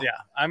 Yeah.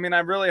 I mean, I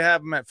really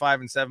have them at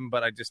 5 and 7,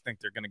 but I just think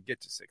they're going to get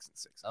to 6 and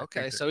 6.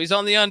 Okay, so he's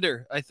on the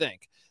under, I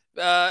think.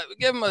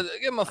 Give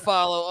him a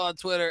follow on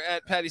Twitter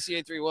at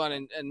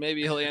PattyC831, and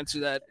maybe he'll answer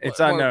that.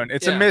 It's unknown.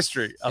 It's a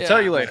mystery. I'll tell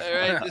you later.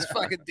 All right, this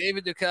fucking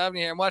David Duchovny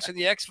here. I'm watching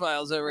the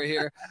X-Files over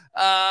here.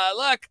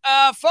 Look,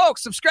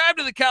 folks, subscribe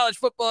to the College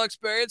Football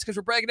Experience because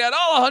we're breaking down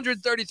all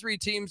 133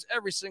 teams,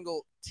 every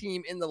single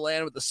team in the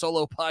land with the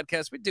solo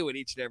podcast. We do it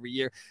each and every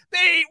year.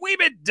 We've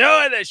been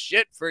doing this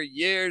shit for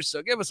years,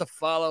 so give us a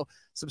follow,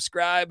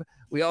 subscribe.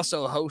 We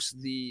also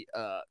host the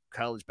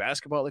College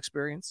Basketball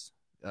Experience.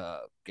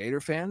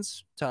 Gator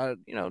fans, Todd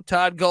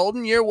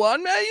Golden, year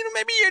 1,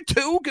 maybe year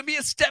 2 could be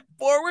a step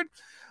forward.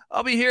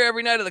 I'll be here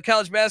every night of the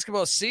college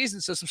basketball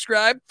season, so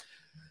subscribe.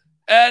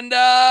 And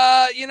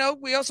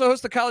we also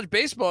host the College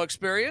Baseball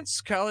Experience.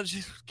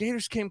 College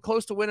Gators came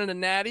close to winning a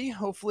natty.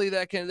 Hopefully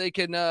they can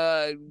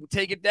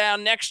take it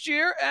down next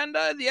year. And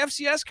the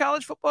FCS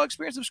College Football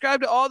Experience. Subscribe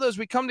to all those.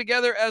 We come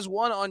together as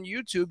one on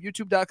YouTube,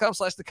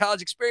 youtube.com/the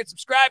College Experience.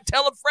 Subscribe,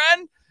 tell a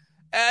friend,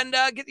 and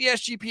get the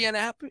SGPN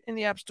app in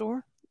the App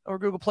Store or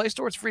Google Play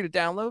Store. It's free to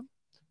download.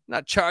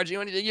 Not charging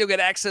you anything. You'll get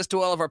access to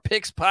all of our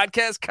picks,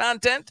 podcast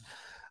content,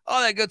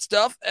 all that good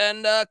stuff.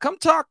 And come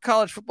talk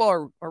college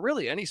football or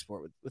really any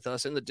sport with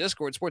us in the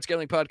Discord,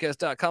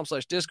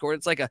 sportsgamblingpodcast.com/Discord.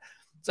 It's like a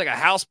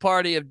house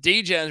party of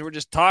DJs. We're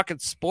just talking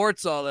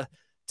sports all the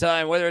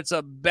time, whether it's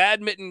a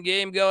badminton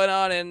game going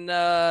on in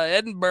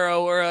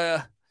Edinburgh or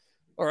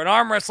an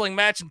arm wrestling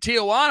match in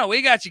Tijuana.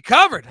 We got you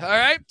covered. All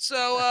right.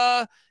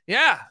 So,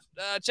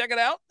 check it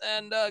out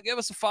and give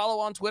us a follow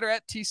on Twitter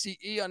at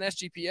TCE on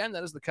SGPN.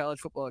 That is the College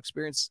Football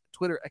Experience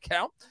Twitter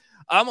account.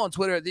 I'm on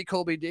Twitter at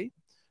TheColbyD.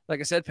 Like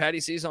I said, Patty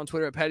C's on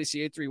Twitter at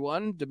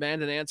PattyC831.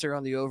 Demand an answer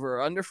on the over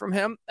or under from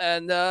him.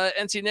 And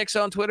NC Nick's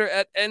on Twitter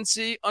at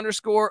NC__NICK.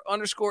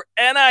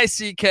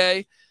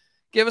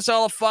 Give us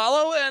all a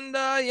follow. And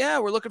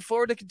we're looking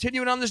forward to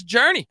continuing on this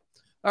journey.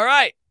 All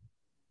right.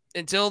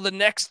 Until the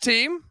next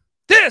team,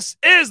 this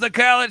is the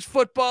College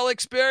Football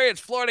Experience,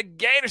 Florida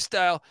Gator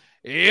style.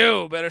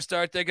 You better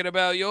start thinking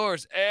about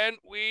yours. And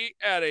we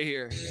out of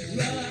here.